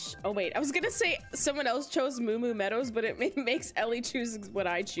gosh. Oh wait, I was gonna say someone else chose Moo Moo Meadows, but it makes Ellie choose what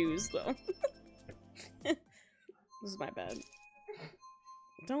I choose, though. This is my bad.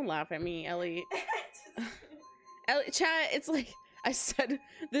 Don't laugh at me, Ellie. Ellie, chat, it's like... I said,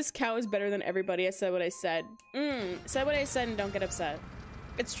 this cow is better than everybody. I said what I said. Said what I said and don't get upset.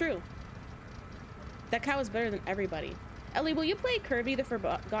 It's true. That cow is better than everybody. Ellie, will you play Kirby the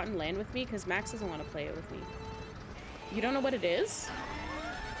Forgotten Land with me? Because Max doesn't want to play it with me. You don't know what it is?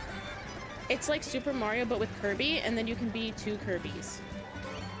 It's like Super Mario, but with Kirby, and then you can be 2 Kirbys.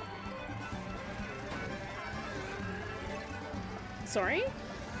 Sorry?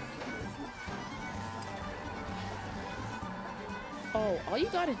 Oh, all you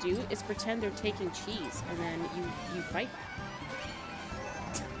gotta do is pretend they're taking cheese, and then you fight.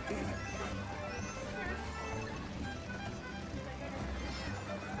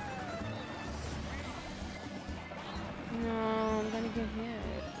 No, I'm gonna get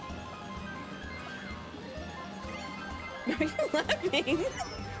hit. Are you laughing?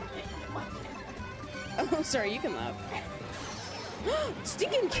 Oh, sorry, you can laugh.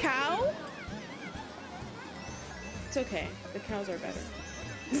 Stinking cow? It's okay. The cows are better.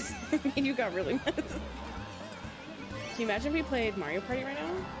 You got really mad. Can you imagine if we played Mario Party right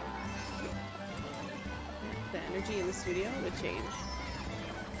now? The energy in the studio would change.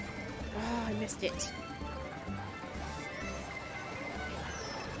 Oh, I missed it.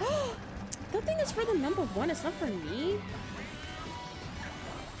 That thing is for the #1. It's not for me.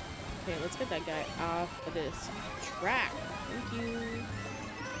 Okay, let's get that guy off of this track. Thank you.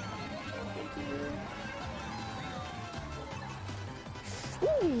 Thank you.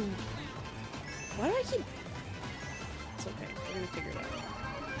 Ooh. Why do I keep... It's okay. We're gonna figure it out.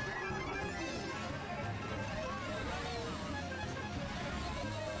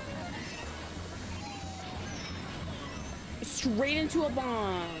 Straight into a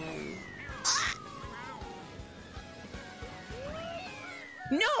bomb.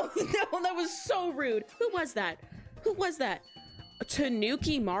 No! No, that was so rude. Who was that? Who was that?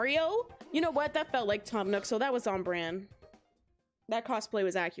 Tanuki Mario? You know what? That felt like Tom Nook, so that was on brand. That cosplay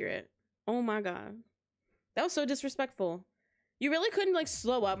was accurate. Oh my god. That was so disrespectful. You really couldn't, like,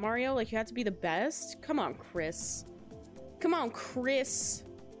 slow up, Mario? Like, you had to be the best? Come on, Chris. Come on, Chris.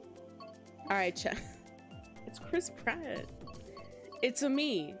 All right, chat. It's Chris Pratt. It's a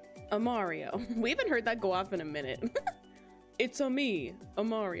me, a Mario. We haven't heard that go off in a minute. It's a me, a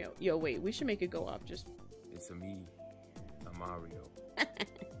Mario. Yo, wait, we should make it go off. Just. It's a me, a Mario.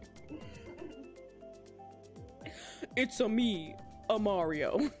 It's a me, a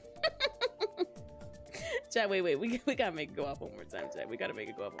Mario. Chat, wait, we gotta make it go off one more time, chat. We gotta make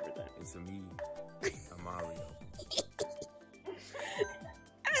it go off one more time. It's a me, a Mario.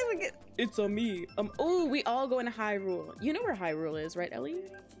 It's a me. Oh, we all go in Hyrule. You know where Hyrule is, right, Ellie?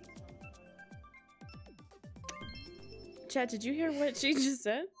 Chat, did you hear what she just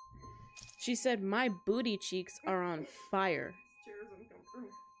said? She said, my booty cheeks are on fire.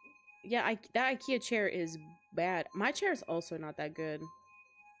 Yeah, that IKEA chair is bad. My chair is also not that good.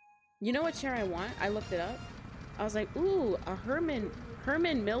 You know what chair I want? I looked it up. I was like, ooh, a Herman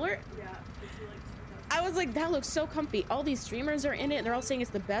Miller? Yeah. I was like, that looks so comfy. All these streamers are in it. They're all saying it's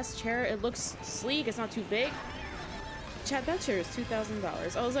the best chair. It looks sleek. It's not too big. Chat, that chair is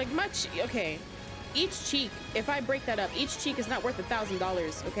 $2,000. I was like, okay. Each cheek, if I break that up, each cheek is not worth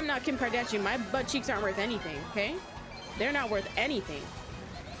 $1,000. Okay, I'm not Kim Kardashian. My butt cheeks aren't worth anything. Okay, they're not worth anything.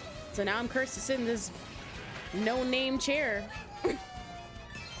 So now I'm cursed to sit in this no-name chair.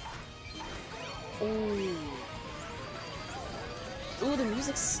 Ooh, ooh, the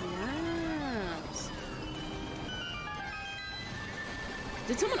music snaps.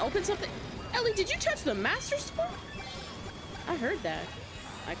 Did someone open something? Ellie, did you touch the master sword? I heard that.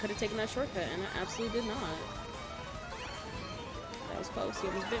 I could have taken that shortcut, and I absolutely did not. That was close. He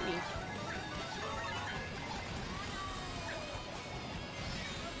almost bit me.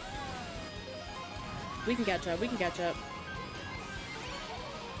 We can catch up. We can catch up.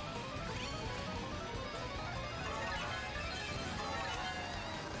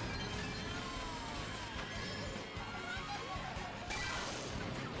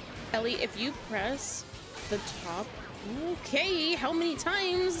 Ellie, if you press the top... Okay, how many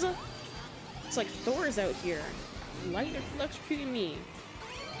times? It's like Thor's out here. Light electrocuting me.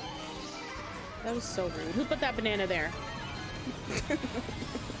 That was so rude. Who put that banana there?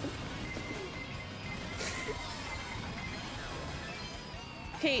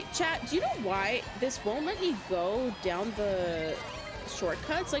 Okay, chat, do you know why this won't let me go down the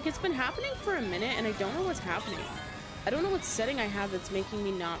shortcuts? Like, it's been happening for a minute and I don't know what's happening. I don't know what setting I have that's making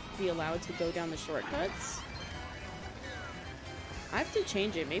me not be allowed to go down the shortcuts. I have to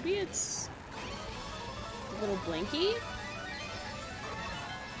change it. Maybe it's a little blinky.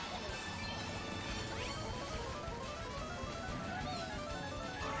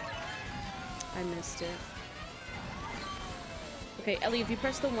 I missed it. Okay, Ellie, if you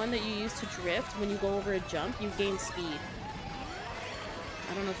press the one that you use to drift when you go over a jump, you gain speed.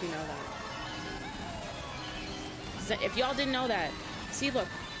 I don't know if you know that. If y'all didn't know that. See, look.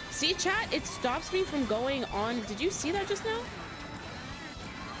 See, chat? It stops me from going on. Did you see that just now?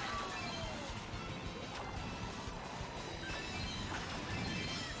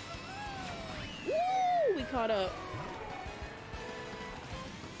 Woo! We caught up.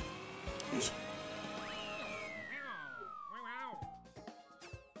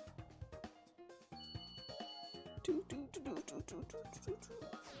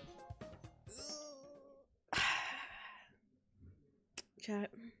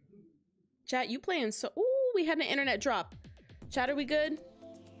 Chat, you playing so... Ooh, we had an internet drop. Chat, are we good?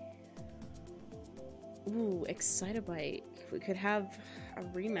 Ooh, Excitebike. If we could have a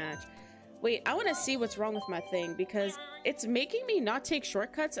rematch. Wait, I want to see what's wrong with my thing because it's making me not take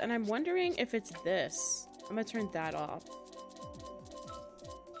shortcuts and I'm wondering if it's this. I'm gonna turn that off.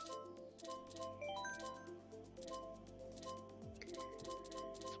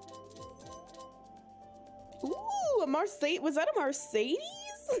 Ooh, a Mercedes? Was that a Mercedes?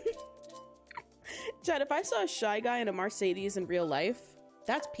 Chad, if I saw a Shy Guy in a Mercedes in real life,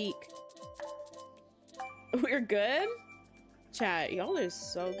 that's peak. We're good? Chat, y'all are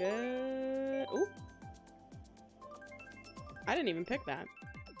so good. Ooh. I didn't even pick that.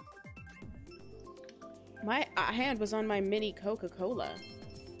 My hand was on my mini Coca-Cola.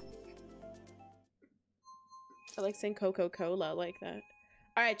 I like saying Coca-Cola like that.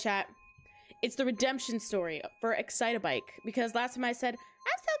 Alright, chat. It's the redemption story for Excitebike. Because last time I said,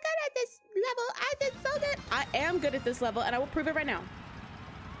 I'm so good at this level. I did so good. I am good at this level, and I will prove it right now.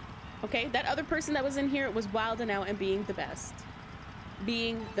 Okay? That other person that was in here was wilding out and being the best.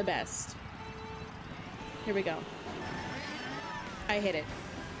 Being the best. Here we go. I hit it.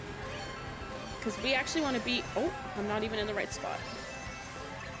 Because we actually want to be... Oh, I'm not even in the right spot.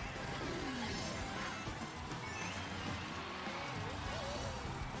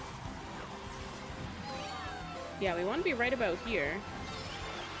 Yeah, we want to be right about here.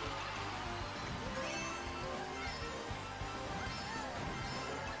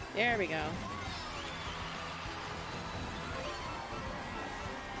 There we go.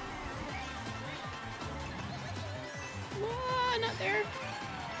 Ah, not there.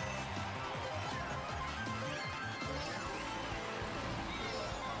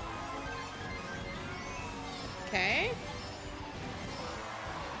 Okay.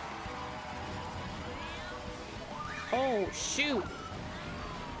 Oh, shoot.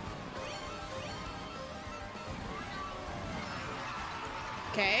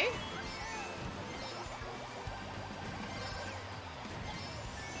 Okay.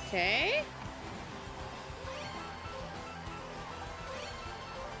 Okay.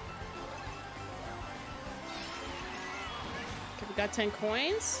 Okay, we got 10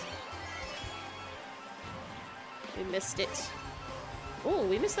 coins. We missed it. Oh,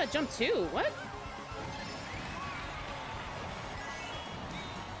 we missed that jump too. What?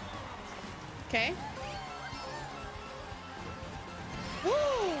 Okay.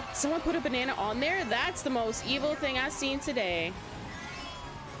 Someone put a banana on there? That's the most evil thing I've seen today.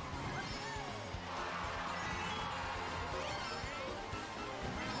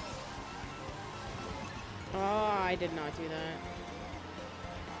 Oh, I did not do that.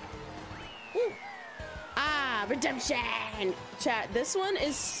 Woo. Ah, redemption! Chat, this one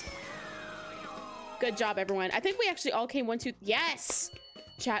is... Good job, everyone. I think we actually all came 1, 2... Yes!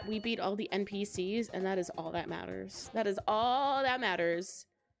 Chat, we beat all the NPCs, and that is all that matters. That is all that matters.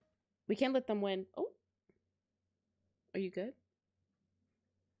 We can't let them win. Oh. Are you good?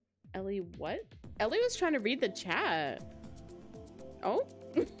 Ellie, what? Ellie was trying to read the chat. Oh.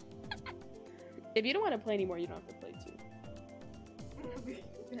 If you don't want to play anymore, you don't have to play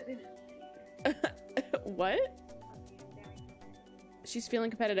too. What? She's feeling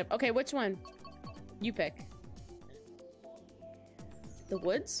competitive. Okay, which one? You pick. The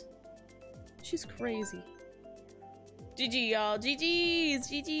woods? She's crazy. GG, y'all. GG's.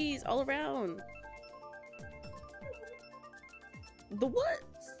 GG's all around. The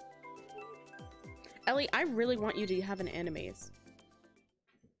woods. Ellie, I really want you to have an animes.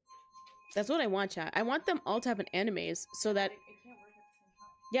 That's what I want, chat. I want them all to have an animes so that... It can't work at the same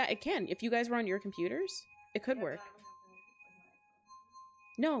time. Yeah, it can. If you guys were on your computers, it could work.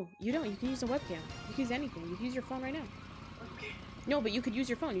 No, you don't. You can use a webcam. You can use anything. You can use your phone right now. Okay. No, but you could use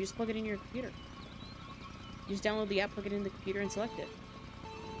your phone. You just plug it in your computer. You just download the app, plug it in the computer, and select it.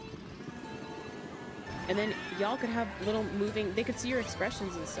 And then y'all could have little moving... They could see your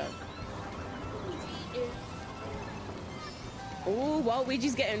expressions and stuff. Oh,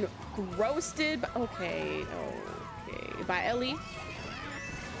 Waluigi's getting roasted. Okay, okay. By Ellie.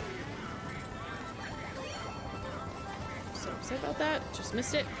 So upset about that. Just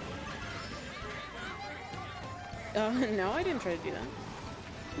missed it. No, I didn't try to do that.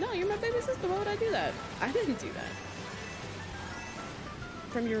 No, you're my baby sister. Why would I do that? I didn't do that.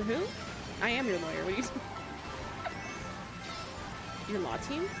 From your who? I am your lawyer. What are you saying? Your law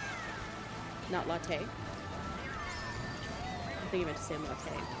team? Not latte. I think you meant to say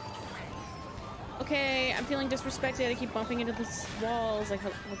latte. Okay, I'm feeling disrespected. I keep bumping into the walls. Like,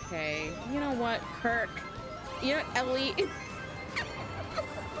 okay. You know what, Kirk? You know what, Ellie?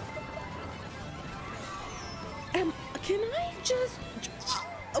 Can I just...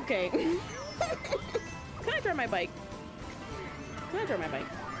 Okay. Can I drive my bike? Can I drive my bike?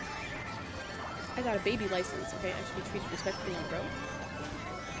 I got a baby license, okay? I should be treated respectfully on the road.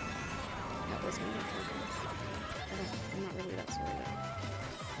 That was me. I'm not really that sorry though.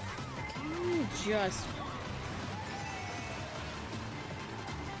 Can you just...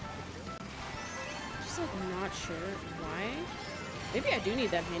 Just like not sure why? Maybe I do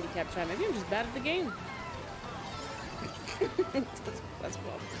need that handicap chat. Maybe I'm just bad at the game. That's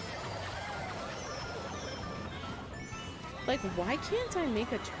cool. Like, why can't I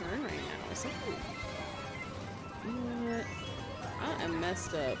make a turn right now? Is something... You know what? I am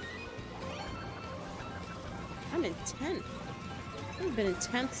messed up. I'm in 10th. I haven't been in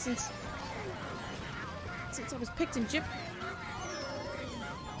 10th since I was picked in Jip.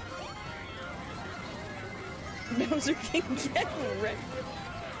 Bowser can get wrecked.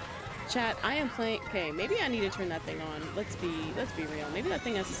 Chat, I am playing... Okay, maybe I need to turn that thing on. Let's be real. Maybe that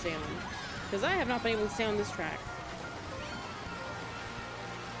thing has to stay on. Because I have not been able to stay on this track.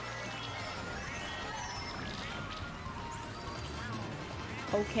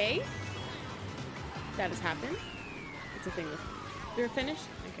 Okay. That has happened. It's a thing with... You're finished?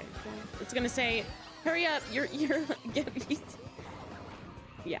 Okay. It's gonna say, hurry up, you're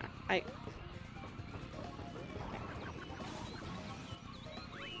yeah,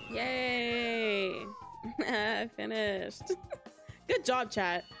 Yay! Finished. Good job,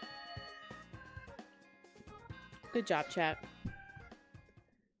 chat. Good job, chat.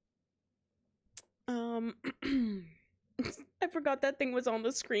 I forgot that thing was on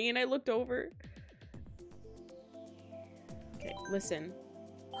the screen. I looked over. Okay, listen.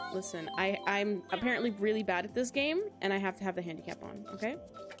 Listen, I'm apparently really bad at this game, and I have to have the handicap on, okay?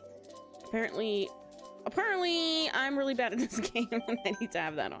 Apparently I'm really bad at this game, and I need to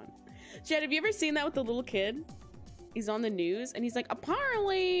have that on. Chad, have you ever seen that with the little kid? He's on the news, and he's like,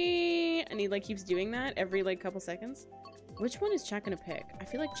 apparently, and he like keeps doing that every like couple seconds. Which one is chat gonna pick? I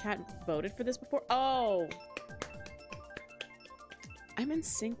feel like chat voted for this before. Oh! I'm in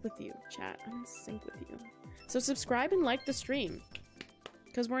sync with you, chat. I'm in sync with you. So subscribe and like the stream.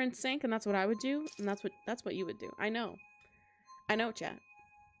 Because we're in sync, and that's what I would do, and that's what you would do. I know. I know, chat.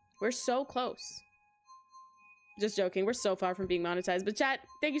 We're so close. Just joking. We're so far from being monetized. But chat,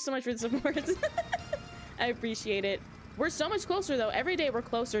 thank you so much for the support. I appreciate it. We're so much closer, though. Every day we're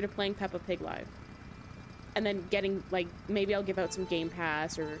closer to playing Peppa Pig Live. And then getting, like, maybe I'll give out some Game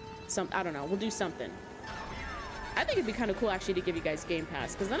Pass or some, I don't know. We'll do something. I think it'd be kind of cool, actually, to give you guys Game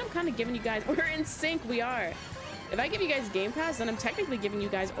Pass. Because then I'm kind of giving you guys... We're in sync. We are. If I give you guys Game Pass, then I'm technically giving you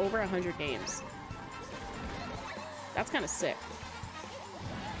guys over 100 games. That's kind of sick.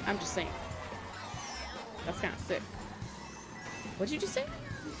 I'm just saying. That's kind of sick. What did you just say?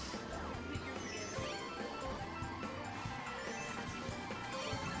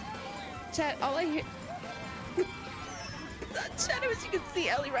 Chat, all I hear... Chat, I wish you could see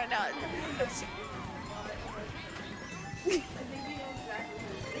Ellie right now.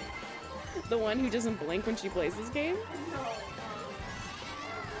 The one who doesn't blink when she plays this game?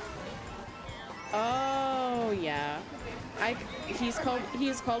 Oh, yeah. He's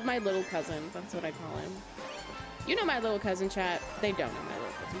called my little cousin. That's what I call him. You know my little cousin, chat. They don't know my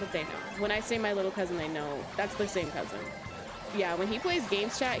little cousin, but they know. When I say my little cousin, they know. That's the same cousin. Yeah, when he plays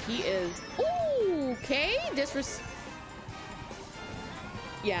games, chat, he is... Ooh, okay.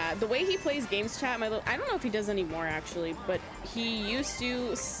 Yeah, the way he plays games, chat, I don't know if he does anymore, actually, but he used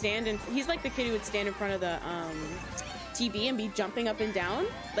to stand in... He's like the kid who would stand in front of the TV and be jumping up and down.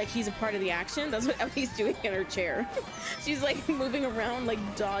 Like, he's a part of the action. That's what Ellie's doing in her chair. She's, like, moving around, like,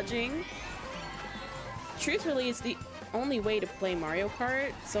 dodging. Truthfully, it's the only way to play Mario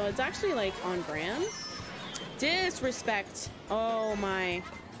Kart, so it's actually, like, on brand. Disrespect. Oh, my.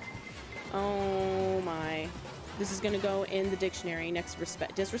 Oh, my. This is gonna go in the dictionary next to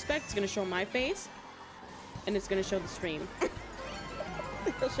respect. Disrespect is gonna show my face, and it's gonna show the stream.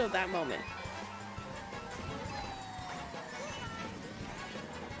 It'll show that moment.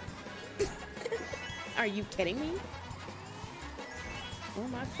 Are you kidding me? Oh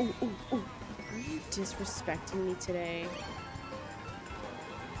my! Ooh, ooh, ooh! Are you disrespecting me today?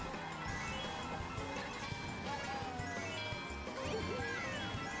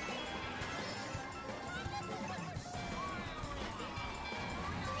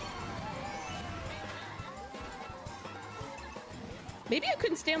 Maybe I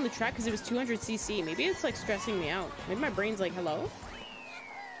couldn't stay on the track because it was 200cc. Maybe it's like stressing me out. Maybe my brain's like, hello?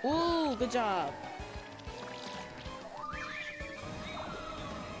 Ooh, good job.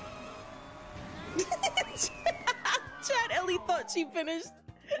 Chad, Ellie thought she finished.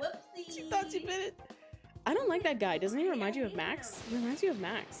 Whoopsie. She thought she finished. I don't like that guy. Doesn't he remind you of Max? He reminds you of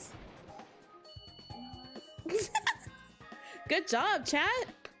Max. Good job, chat.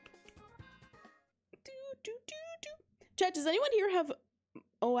 Chat, does anyone here have...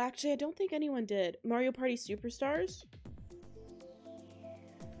 Oh, actually, I don't think anyone did. Mario Party Superstars?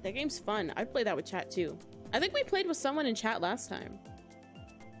 That game's fun. I'd play that with chat, too. I think we played with someone in chat last time.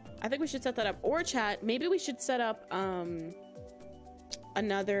 I think we should set that up. Or chat, maybe we should set up,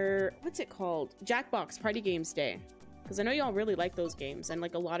 another... What's it called? Jackbox Party Games Day. Because I know y'all really like those games. And,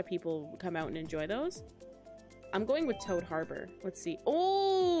 like, a lot of people come out and enjoy those. I'm going with Toad Harbor. Let's see.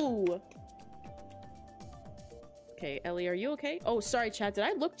 Oh! Okay, Ellie, are you okay? Oh, sorry, chat. Did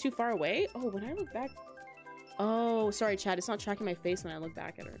I look too far away? Oh, when I look back... Oh, sorry, chat. It's not tracking my face when I look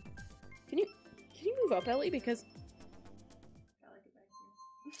back at her. Can you move up, Ellie? Because... I like it back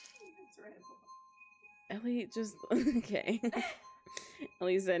here. That's right. Ellie just... Okay.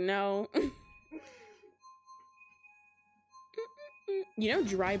 Ellie said no. You know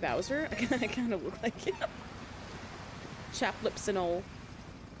Dry Bowser? I kind of look like him. Chap lips and all.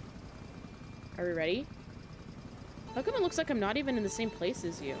 Are we ready? How come it looks like I'm not even in the same place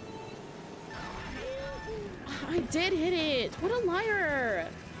as you? I did hit it! What a liar!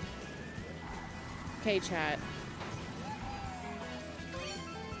 Okay, chat.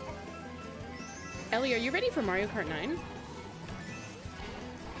 Ellie, are you ready for Mario Kart 9?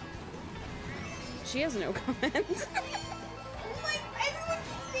 She has no comments. Oh my, everyone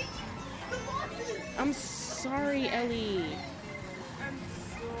keeps saying the bosses! I'm sorry, Ellie. I'm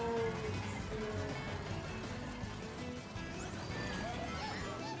so scared.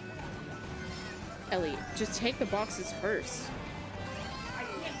 Ellie, just take the boxes first. I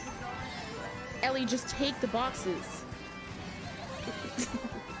can't keep going. Ellie, just take the boxes.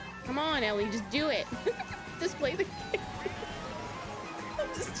 Come on, Ellie, just do it. Just play the game. I'm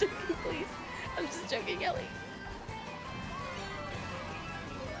just joking, please. I'm just joking, Ellie.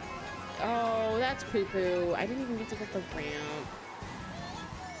 Oh, that's poo-poo. I didn't even get to get the ramp.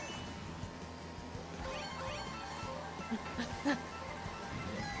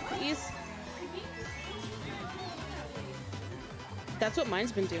 Please. That's what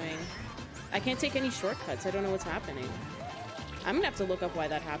mine's been doing. I can't take any shortcuts. I don't know what's happening. I'm gonna have to look up why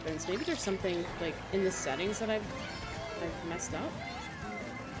that happens. Maybe there's something like in the settings that I've messed up.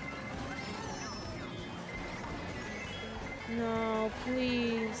 No,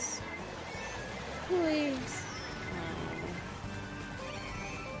 please. Please. Oh.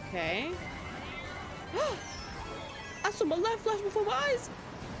 Okay. I saw my life flash before my eyes.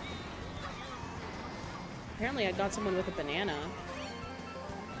 Apparently I got someone with a banana.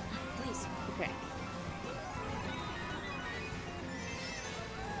 Please. Okay.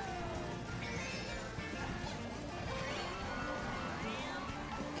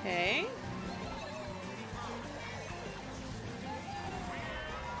 Okay.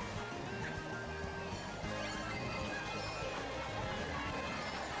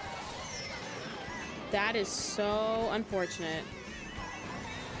 That is so unfortunate.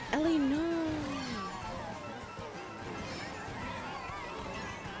 Ellie, no.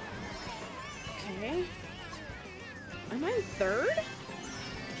 Okay. Am I in third?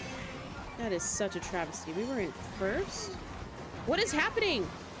 That is such a travesty. We were in first? What is happening?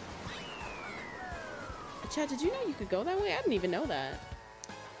 Chad, did you know you could go that way? I didn't even know that.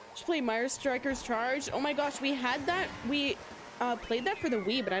 Should play Myers Strikers Charged. Oh my gosh, we had that. We played that for the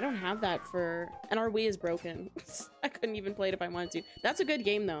Wii, but I don't have that for... And our Wii is broken. I couldn't even play it if I wanted to. That's a good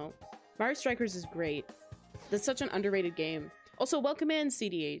game, though. Myers Strikers is great. That's such an underrated game. Also, welcome in,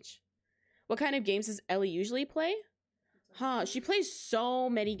 CDH. What kind of games does Ellie usually play? Huh, she plays so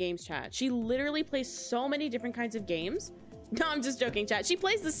many games, chat. She literally plays so many different kinds of games. No, I'm just joking, chat. She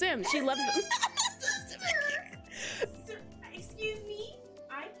plays The Sims. She loves them. Excuse me?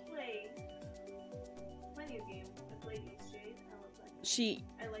 I play plenty of games. I played East Shade. I love that game.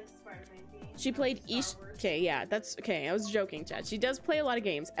 I like Spider-Man games. She played East... Okay, yeah, that's... Okay, I was joking, chat. She does play a lot of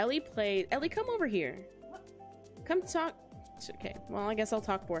games. Ellie, come over here. What? Come talk... Okay, well, I guess I'll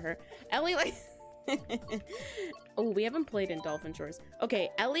talk for her. Ellie, like... Oh, we haven't played in Dolphin Shores. Okay,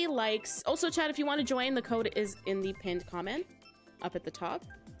 Ellie likes... Also, chat, if you want to join, the code is in the pinned comment up at the top.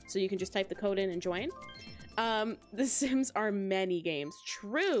 So you can just type the code in and join. The Sims are many games.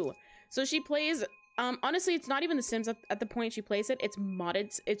 True. So she plays... honestly, it's not even The Sims at the point she plays it. It's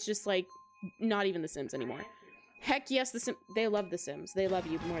modded. It's just, like, not even The Sims anymore. Heck yes, The Sims... They love The Sims. They love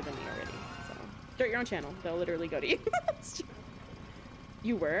you more than me already. So, start your own channel. They'll literally go to you.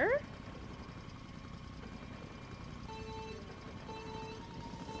 You were?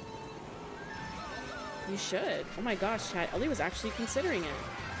 You should. Oh my gosh, chat. Ellie was actually considering it.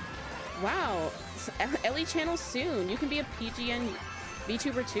 Wow. Ellie channel soon. You can be a PGN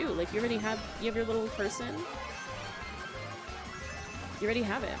VTuber too. Like, you have your little person. You already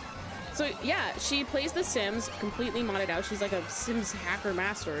have it. So yeah, she plays The Sims completely modded out. She's like a Sims hacker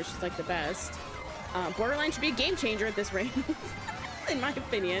master. She's like the best. Borderlands should be a game changer at this rate, in my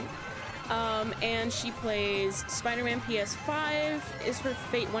opinion. And she plays Spider-Man PS5 is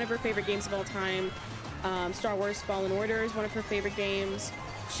one of her favorite games of all time. Star Wars Fallen Order is one of her favorite games.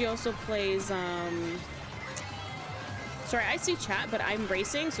 She also plays, sorry, I see chat, but I'm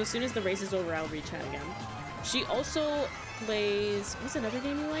racing, so as soon as the race is over, I'll read chat again. She also plays, what's another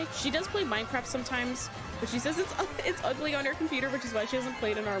game you like? She does play Minecraft sometimes, but she says it's ugly on her computer, which is why she hasn't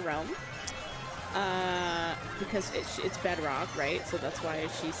played in our realm. Because it's Bedrock, right? So that's why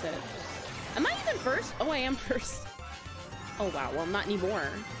she said, am I even first? Oh, I am first. Oh, wow, well, not anymore.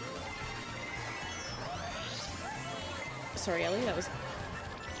 Sorry, Ellie, that was...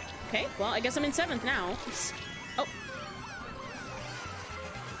 Okay, well, I guess I'm in 7th now. Oh.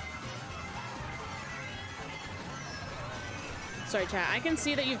 Sorry, chat. I can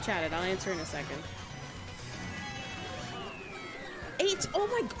see that you've chatted. I'll answer in a second. 8! Oh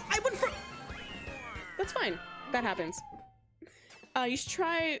my god! I went for... That's fine. That happens. You should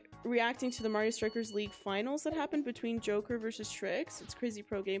try reacting to the Mario Strikers League finals that happened between Joker versus Trix. It's crazy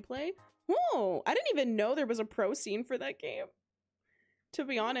pro gameplay. Whoa! I didn't even know there was a pro scene for that game. To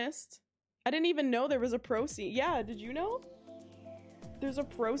be honest. I didn't even know there was a pro scene. Yeah, did you know? There's a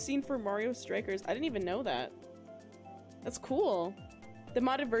pro scene for Mario Strikers. I didn't even know that. That's cool. The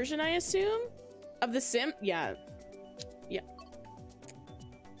modded version, I assume? Of the Sim? Yeah. Yeah.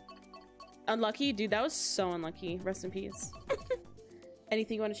 Unlucky? Dude, that was so unlucky. Rest in peace.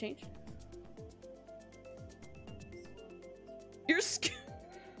 Anything you want to change? Your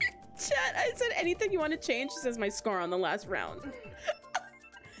Chat, I said anything you want to change. She says my score on the last round.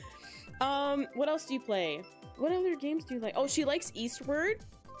 What else do you play? What other games do you like? Oh, she likes Eastward.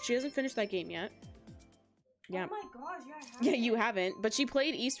 She hasn't finished that game yet. Yeah. Oh my gosh, yeah, I haven't. Yeah, you haven't. But she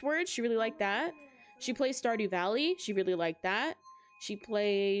played Eastward. She really liked that. She plays Stardew Valley. She really liked that. She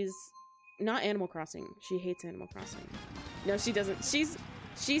plays... Not Animal Crossing. She hates Animal Crossing. No, she doesn't. She's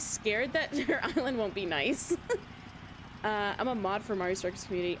scared that her island won't be nice. I'm a mod for Mario Strikers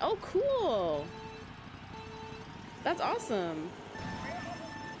community. Oh, cool. That's awesome.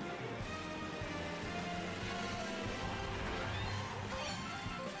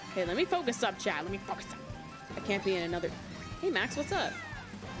 Okay, let me focus up, chat. Let me focus up. I can't be in another... Hey, Max, what's up?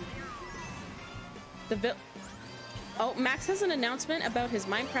 Oh, Max has an announcement about his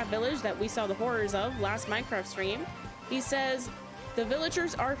Minecraft village that we saw the horrors of last Minecraft stream. He says, the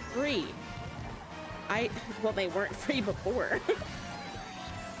villagers are free. Well, they weren't free before.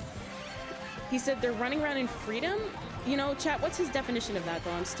 He said they're running around in freedom. You know, chat, what's his definition of that,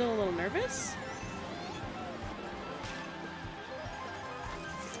 though? I'm still a little nervous.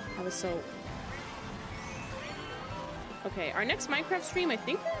 I was so... Okay, our next Minecraft stream, I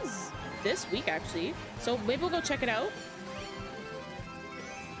think, is this week, actually. So maybe we'll go check it out.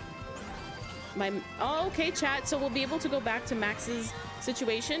 Oh, okay, chat. So we'll be able to go back to Max's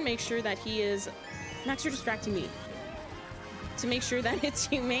situation. Make sure that he is... Max, you're distracting me. To make sure that it's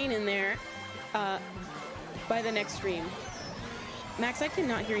humane in there by the next stream. Max, I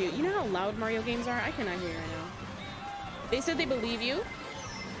cannot hear you. You know how loud Mario games are? I cannot hear you right now. They said they believe you.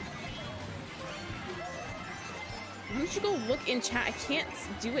 Why don't you go look in chat? I can't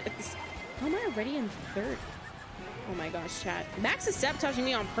do it at this... How am I already in third? Oh my gosh, chat. Max is sabotaging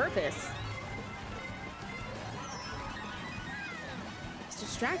me on purpose. It's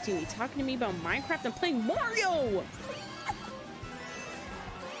distracting me, talking to me about Minecraft and playing Mario!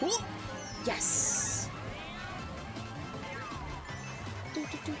 Yes!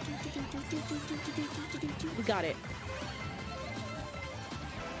 We got it.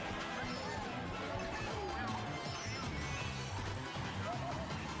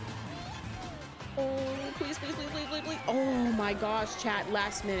 Oh, please, please, please, please, please, please. Oh my gosh, chat.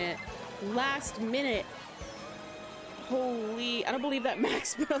 Last minute. Last minute. Holy, I don't believe that Max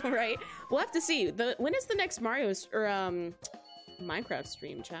spell, right? We'll have to see. When is the next Mario's or Minecraft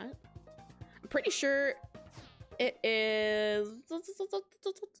stream, chat? I'm pretty sure it is...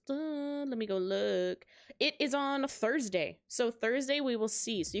 Let me go look. It is on Thursday. So Thursday we will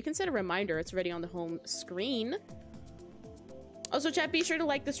see. So you can set a reminder. It's already on the home screen. Also, chat, be sure to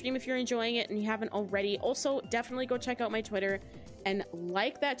like the stream if you're enjoying it and you haven't already. Also, definitely go check out my Twitter and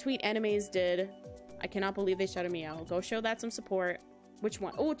like that tweet Animes did. I cannot believe they shouted me out. Go show that some support. Which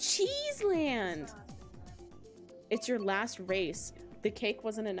one? Oh, Cheeseland! It's your last race. The cake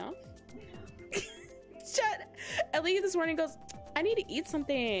wasn't enough? Chat, Ellie this morning goes, I need to eat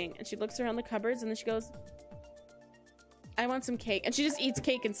something. And she looks around the cupboards and then she goes, I want some cake. And she just eats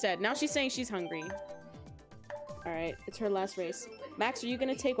cake instead. Now she's saying she's hungry. All right, it's her last race. Max, are you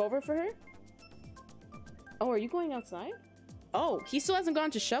gonna take over for her? Oh, are you going outside? Oh, he still hasn't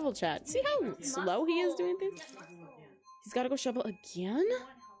gone to shovel, chat. See how slow he is doing things? He's gotta go shovel again?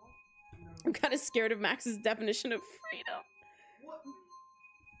 I'm kind of scared of Max's definition of freedom.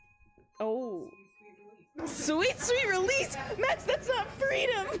 Oh. Sweet, sweet release! Max, that's not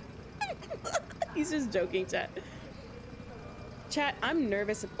freedom! He's just joking, chat. Chat, I'm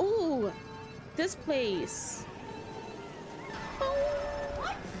nervous. Ooh, this place.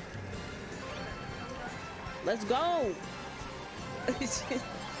 Oh. Let's go.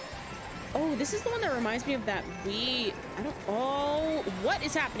 Oh, this is the one that reminds me of that oh, what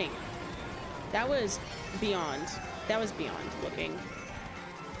is happening? That was beyond. That was beyond looking.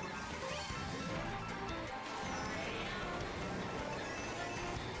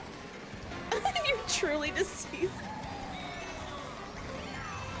 You're truly deceased.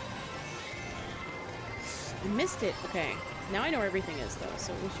 I missed it. Okay. Now I know where everything is though,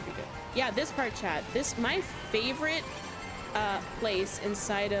 so we should be good. Yeah, this part, chat. This my favorite place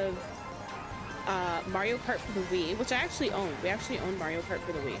inside of Mario Kart for the Wii, which I actually own. We actually own Mario Kart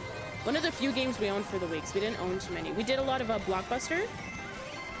for the Wii. One of the few games we owned for the Wii, because we didn't own too many. We did a lot of Blockbuster.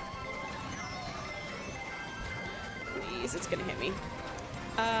 Please, it's gonna hit me.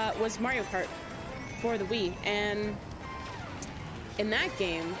 Was Mario Kart for the Wii, and in that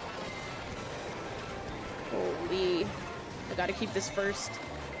game, holy, I gotta keep this first.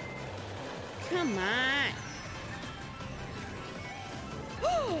 Come on.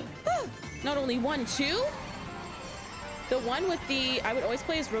 Not only one, two? The one with the... I would always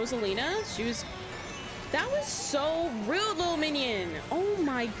play as Rosalina. She was... That was so rude, little minion. Oh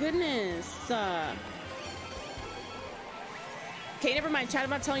my goodness. Okay, never mind. Chat, I'm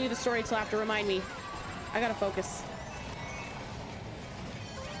not telling you the story till after. Remind me. I gotta focus.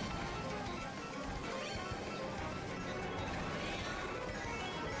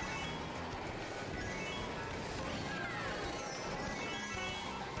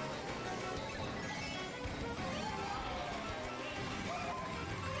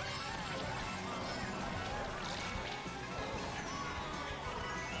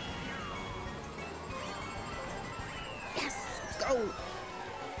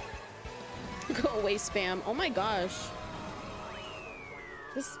 Go away, spam. Oh my gosh.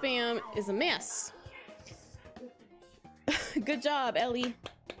 This spam is a mess. Good job, Ellie.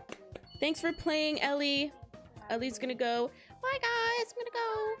 Thanks for playing, Ellie. Ellie's gonna go. Bye, guys. I'm gonna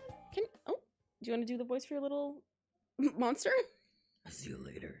go. Oh, do you want to do the voice for your little monster? I'll see you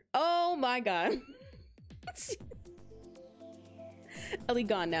later. Oh my god. Ellie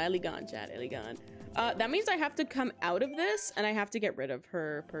gone now. Ellie gone, chat. Ellie gone. That means I have to come out of this and I have to get rid of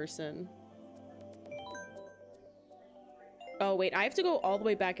her person. Oh, wait. I have to go all the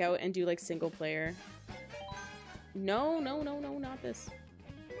way back out and do, like, single player. No, no, no, no, not this.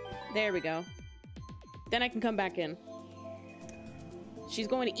 There we go. Then I can come back in. She's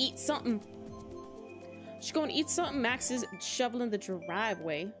going to eat something. She's going to eat something. Max is shoveling the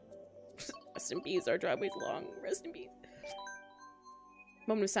driveway. Rest in peace. Our driveway's long. Rest in peace.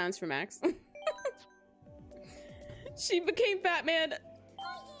 Moment of silence for Max. She became Batman.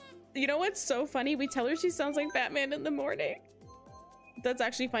 You know what's so funny? We tell her she sounds like Batman in the morning. That's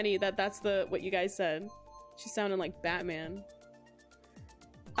actually funny that that's what you guys said. She sounded like Batman.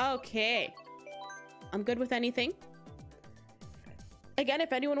 Okay. I'm good with anything. Again,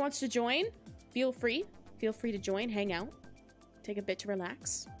 if anyone wants to join, feel free. Feel free to join, hang out. Take a bit to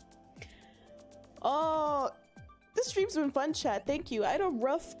relax. Oh, this stream's been fun, chat. Thank you. I had a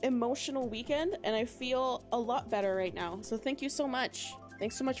rough emotional weekend and I feel a lot better right now. So thank you so much.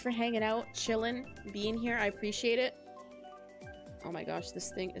 Thanks so much for hanging out, chilling, being here. I appreciate it. Oh my gosh,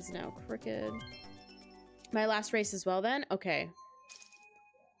 this thing is now crooked. My last race as well then? Okay.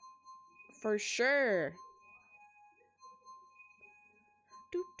 For sure.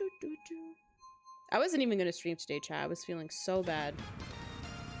 I wasn't even gonna stream today, chat. I was feeling so bad.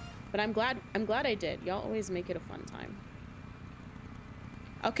 But I'm glad I did. Y'all always make it a fun time.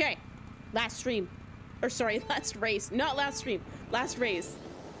 Okay. Last stream. Or sorry, last race. Not last stream. Last race.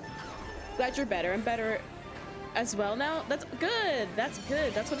 Glad you're better. I'm better as well now. That's good. That's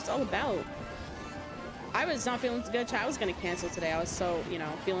good. That's what it's all about. I was not feeling good. I was going to cancel today. I was so, you know,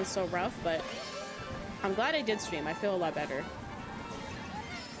 feeling so rough, but I'm glad I did stream. I feel a lot better.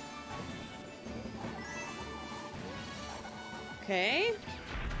 Okay.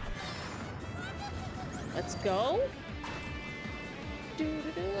 Let's go. We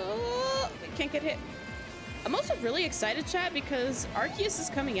can't get hit. I'm also really excited, chat, because Arctis is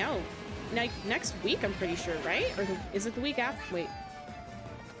coming out next week, I'm pretty sure, right? Or is it the week after? Wait.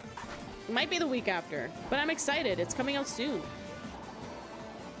 It might be the week after, but I'm excited. It's coming out soon.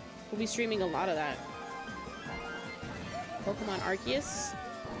 We'll be streaming a lot of that. Pokemon Arceus.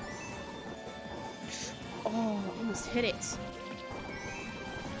 Oh, almost hit it.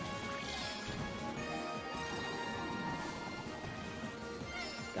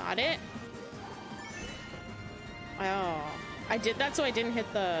 Got it. Oh, I did that so I didn't hit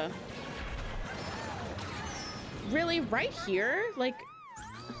the... Really? Right here? Like...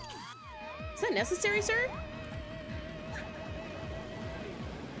 Is that necessary, sir?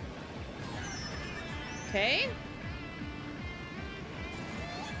 Okay.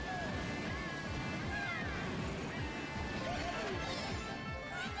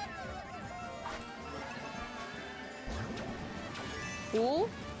 Cool.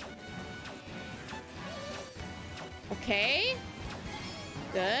 Okay.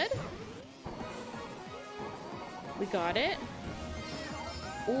 Good. We got it.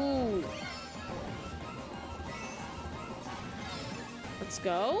 Ooh. Let's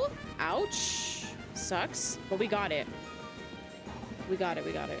go. Ouch. Sucks. But we got it. We got it.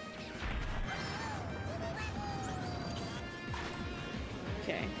 We got it.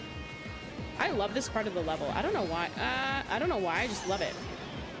 Okay. I love this part of the level. I don't know why. I don't know why. I just love it.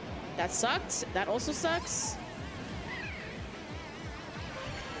 That sucked. That also sucks.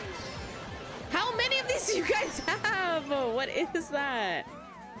 How many of these do you guys have? What is that?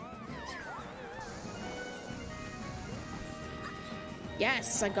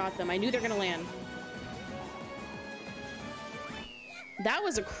 Yes, I got them. I knew they're gonna land. That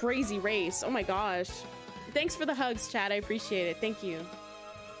was a crazy race. Oh my gosh. Thanks for the hugs, chat. I appreciate it. Thank you.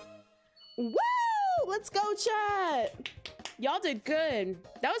 Woo! Let's go, chat. Y'all did good.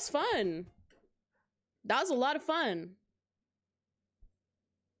 That was fun. That was a lot of fun.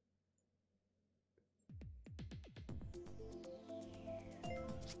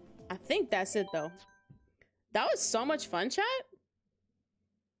 I think that's it though. That was so much fun, chat.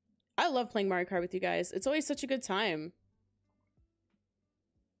 I love playing Mario Kart with you guys. It's always such a good time.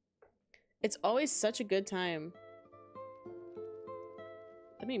 It's always such a good time.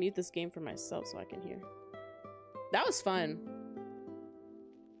 Let me mute this game for myself so I can hear. That was fun.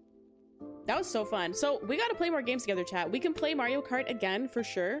 That was so fun. So we got to play more games together, chat. We can play Mario Kart again for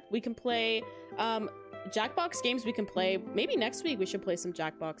sure. We can play Jackbox games. We can play maybe next week. We should play some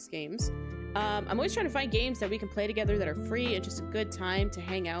Jackbox games. I'm always trying to find games that we can play together that are free and just a good time to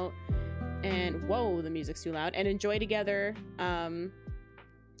hang out and whoa, the music's too loud, and enjoy together. And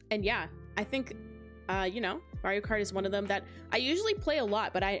yeah, I think you know, Mario Kart is one of them that I usually play a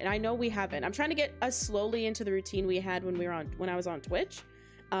lot, but I know we haven't. I'm trying to get us slowly into the routine we had when I was on Twitch.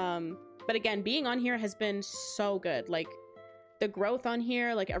 But again, being on here has been so good. Like the growth on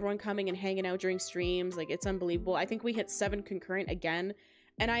here, like everyone coming and hanging out during streams, like it's unbelievable. I think we hit 7 concurrent again,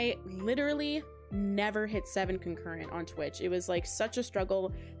 and I literally never hit 7 concurrent on Twitch. It was like such a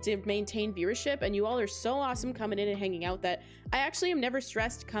struggle to maintain viewership, and you all are so awesome coming in and hanging out that I actually am never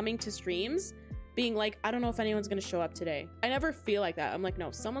stressed coming to streams being like, I don't know if anyone's gonna show up today. I never feel like that. I'm like, no,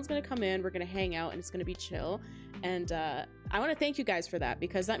 someone's gonna come in, we're gonna hang out, and it's gonna be chill. And I want to thank you guys for that,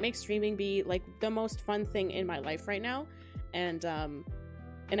 because that makes streaming be like the most fun thing in my life right now. And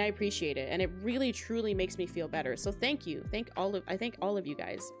I appreciate it, and it really truly makes me feel better. So thank you. I thank all of you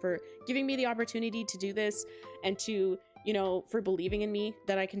guys for giving me the opportunity to do this, and to, you know, for believing in me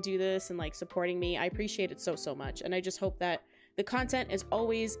that I can do this and like supporting me. I appreciate it so much, and I just hope that the content is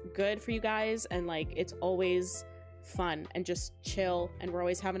always good for you guys, and like it's always fun and just chill, and we're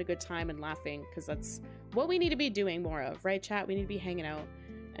always having a good time and laughing, because that's what we need to be doing more of, right, chat? We need to be hanging out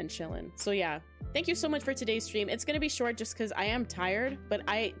and chilling. So yeah, thank you so much for today's stream. It's gonna be short just because I am tired, but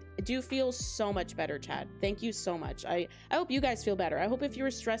I do feel so much better, chat. Thank you so much. I hope you guys feel better. I hope if you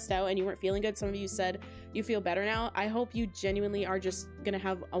were stressed out and you weren't feeling good, some of you said you feel better now. I hope you genuinely are just gonna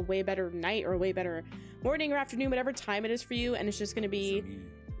have a way better night, or a way better morning or afternoon, whatever time it is for you, and it's just gonna be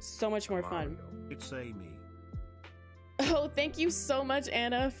so much more fun. It's Amy. Oh, thank you so much,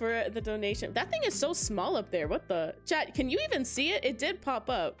 Anna, for the donation. That thing is so small up there. What the? Chat, can you even see it? It did pop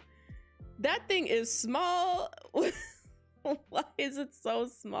up. That thing is small. Why is it so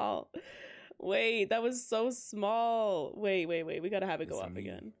small? Wait, that was so small. Wait. We gotta have it go up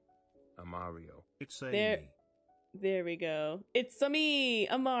again. A Mario. It's Amy. There we go. It's me,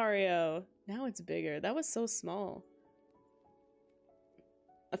 a Mario. Now it's bigger. That was so small.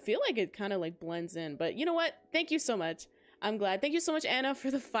 I feel like it kind of like blends in, but you know what? Thank you so much. I'm glad. Thank you so much, Anna,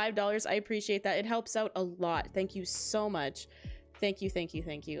 for the $5. I appreciate that. It helps out a lot. Thank you so much. Thank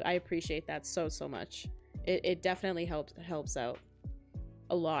you. I appreciate that so much. It definitely helps out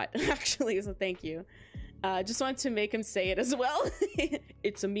a lot, actually, so thank you. Just wanted to make him say it as well.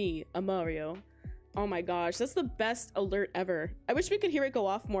 It's me, a Mario. Oh my gosh, that's the best alert ever. I wish we could hear it go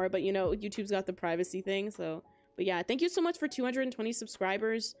off more, but you know, YouTube's got the privacy thing, so. But yeah, thank you so much for 220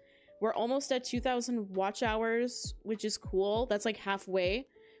 subscribers. We're almost at 2,000 watch hours, which is cool. That's like halfway,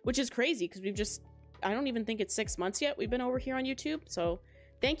 which is crazy because we've just, I don't even think it's 6 months yet we've been over here on YouTube. So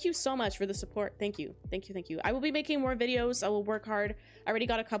thank you so much for the support. Thank you. I will be making more videos. I will work hard. I already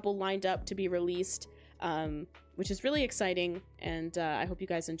got a couple lined up to be released, which is really exciting. And I hope you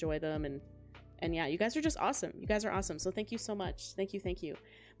guys enjoy them. And yeah, you guys are just awesome. You guys are awesome. So thank you so much. Thank you.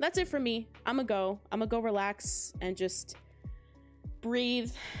 That's it for me. I'm gonna go relax and just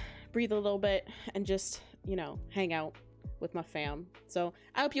breathe a little bit, and just, you know, hang out with my fam. So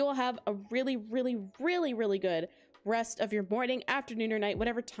I hope you all have a really good rest of your morning, afternoon, or night,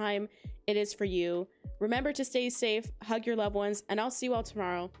 whatever time it is for you. Remember to stay safe, hug your loved ones, and I'll see you all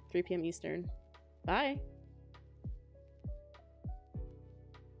tomorrow, 3 p.m. Eastern. Bye.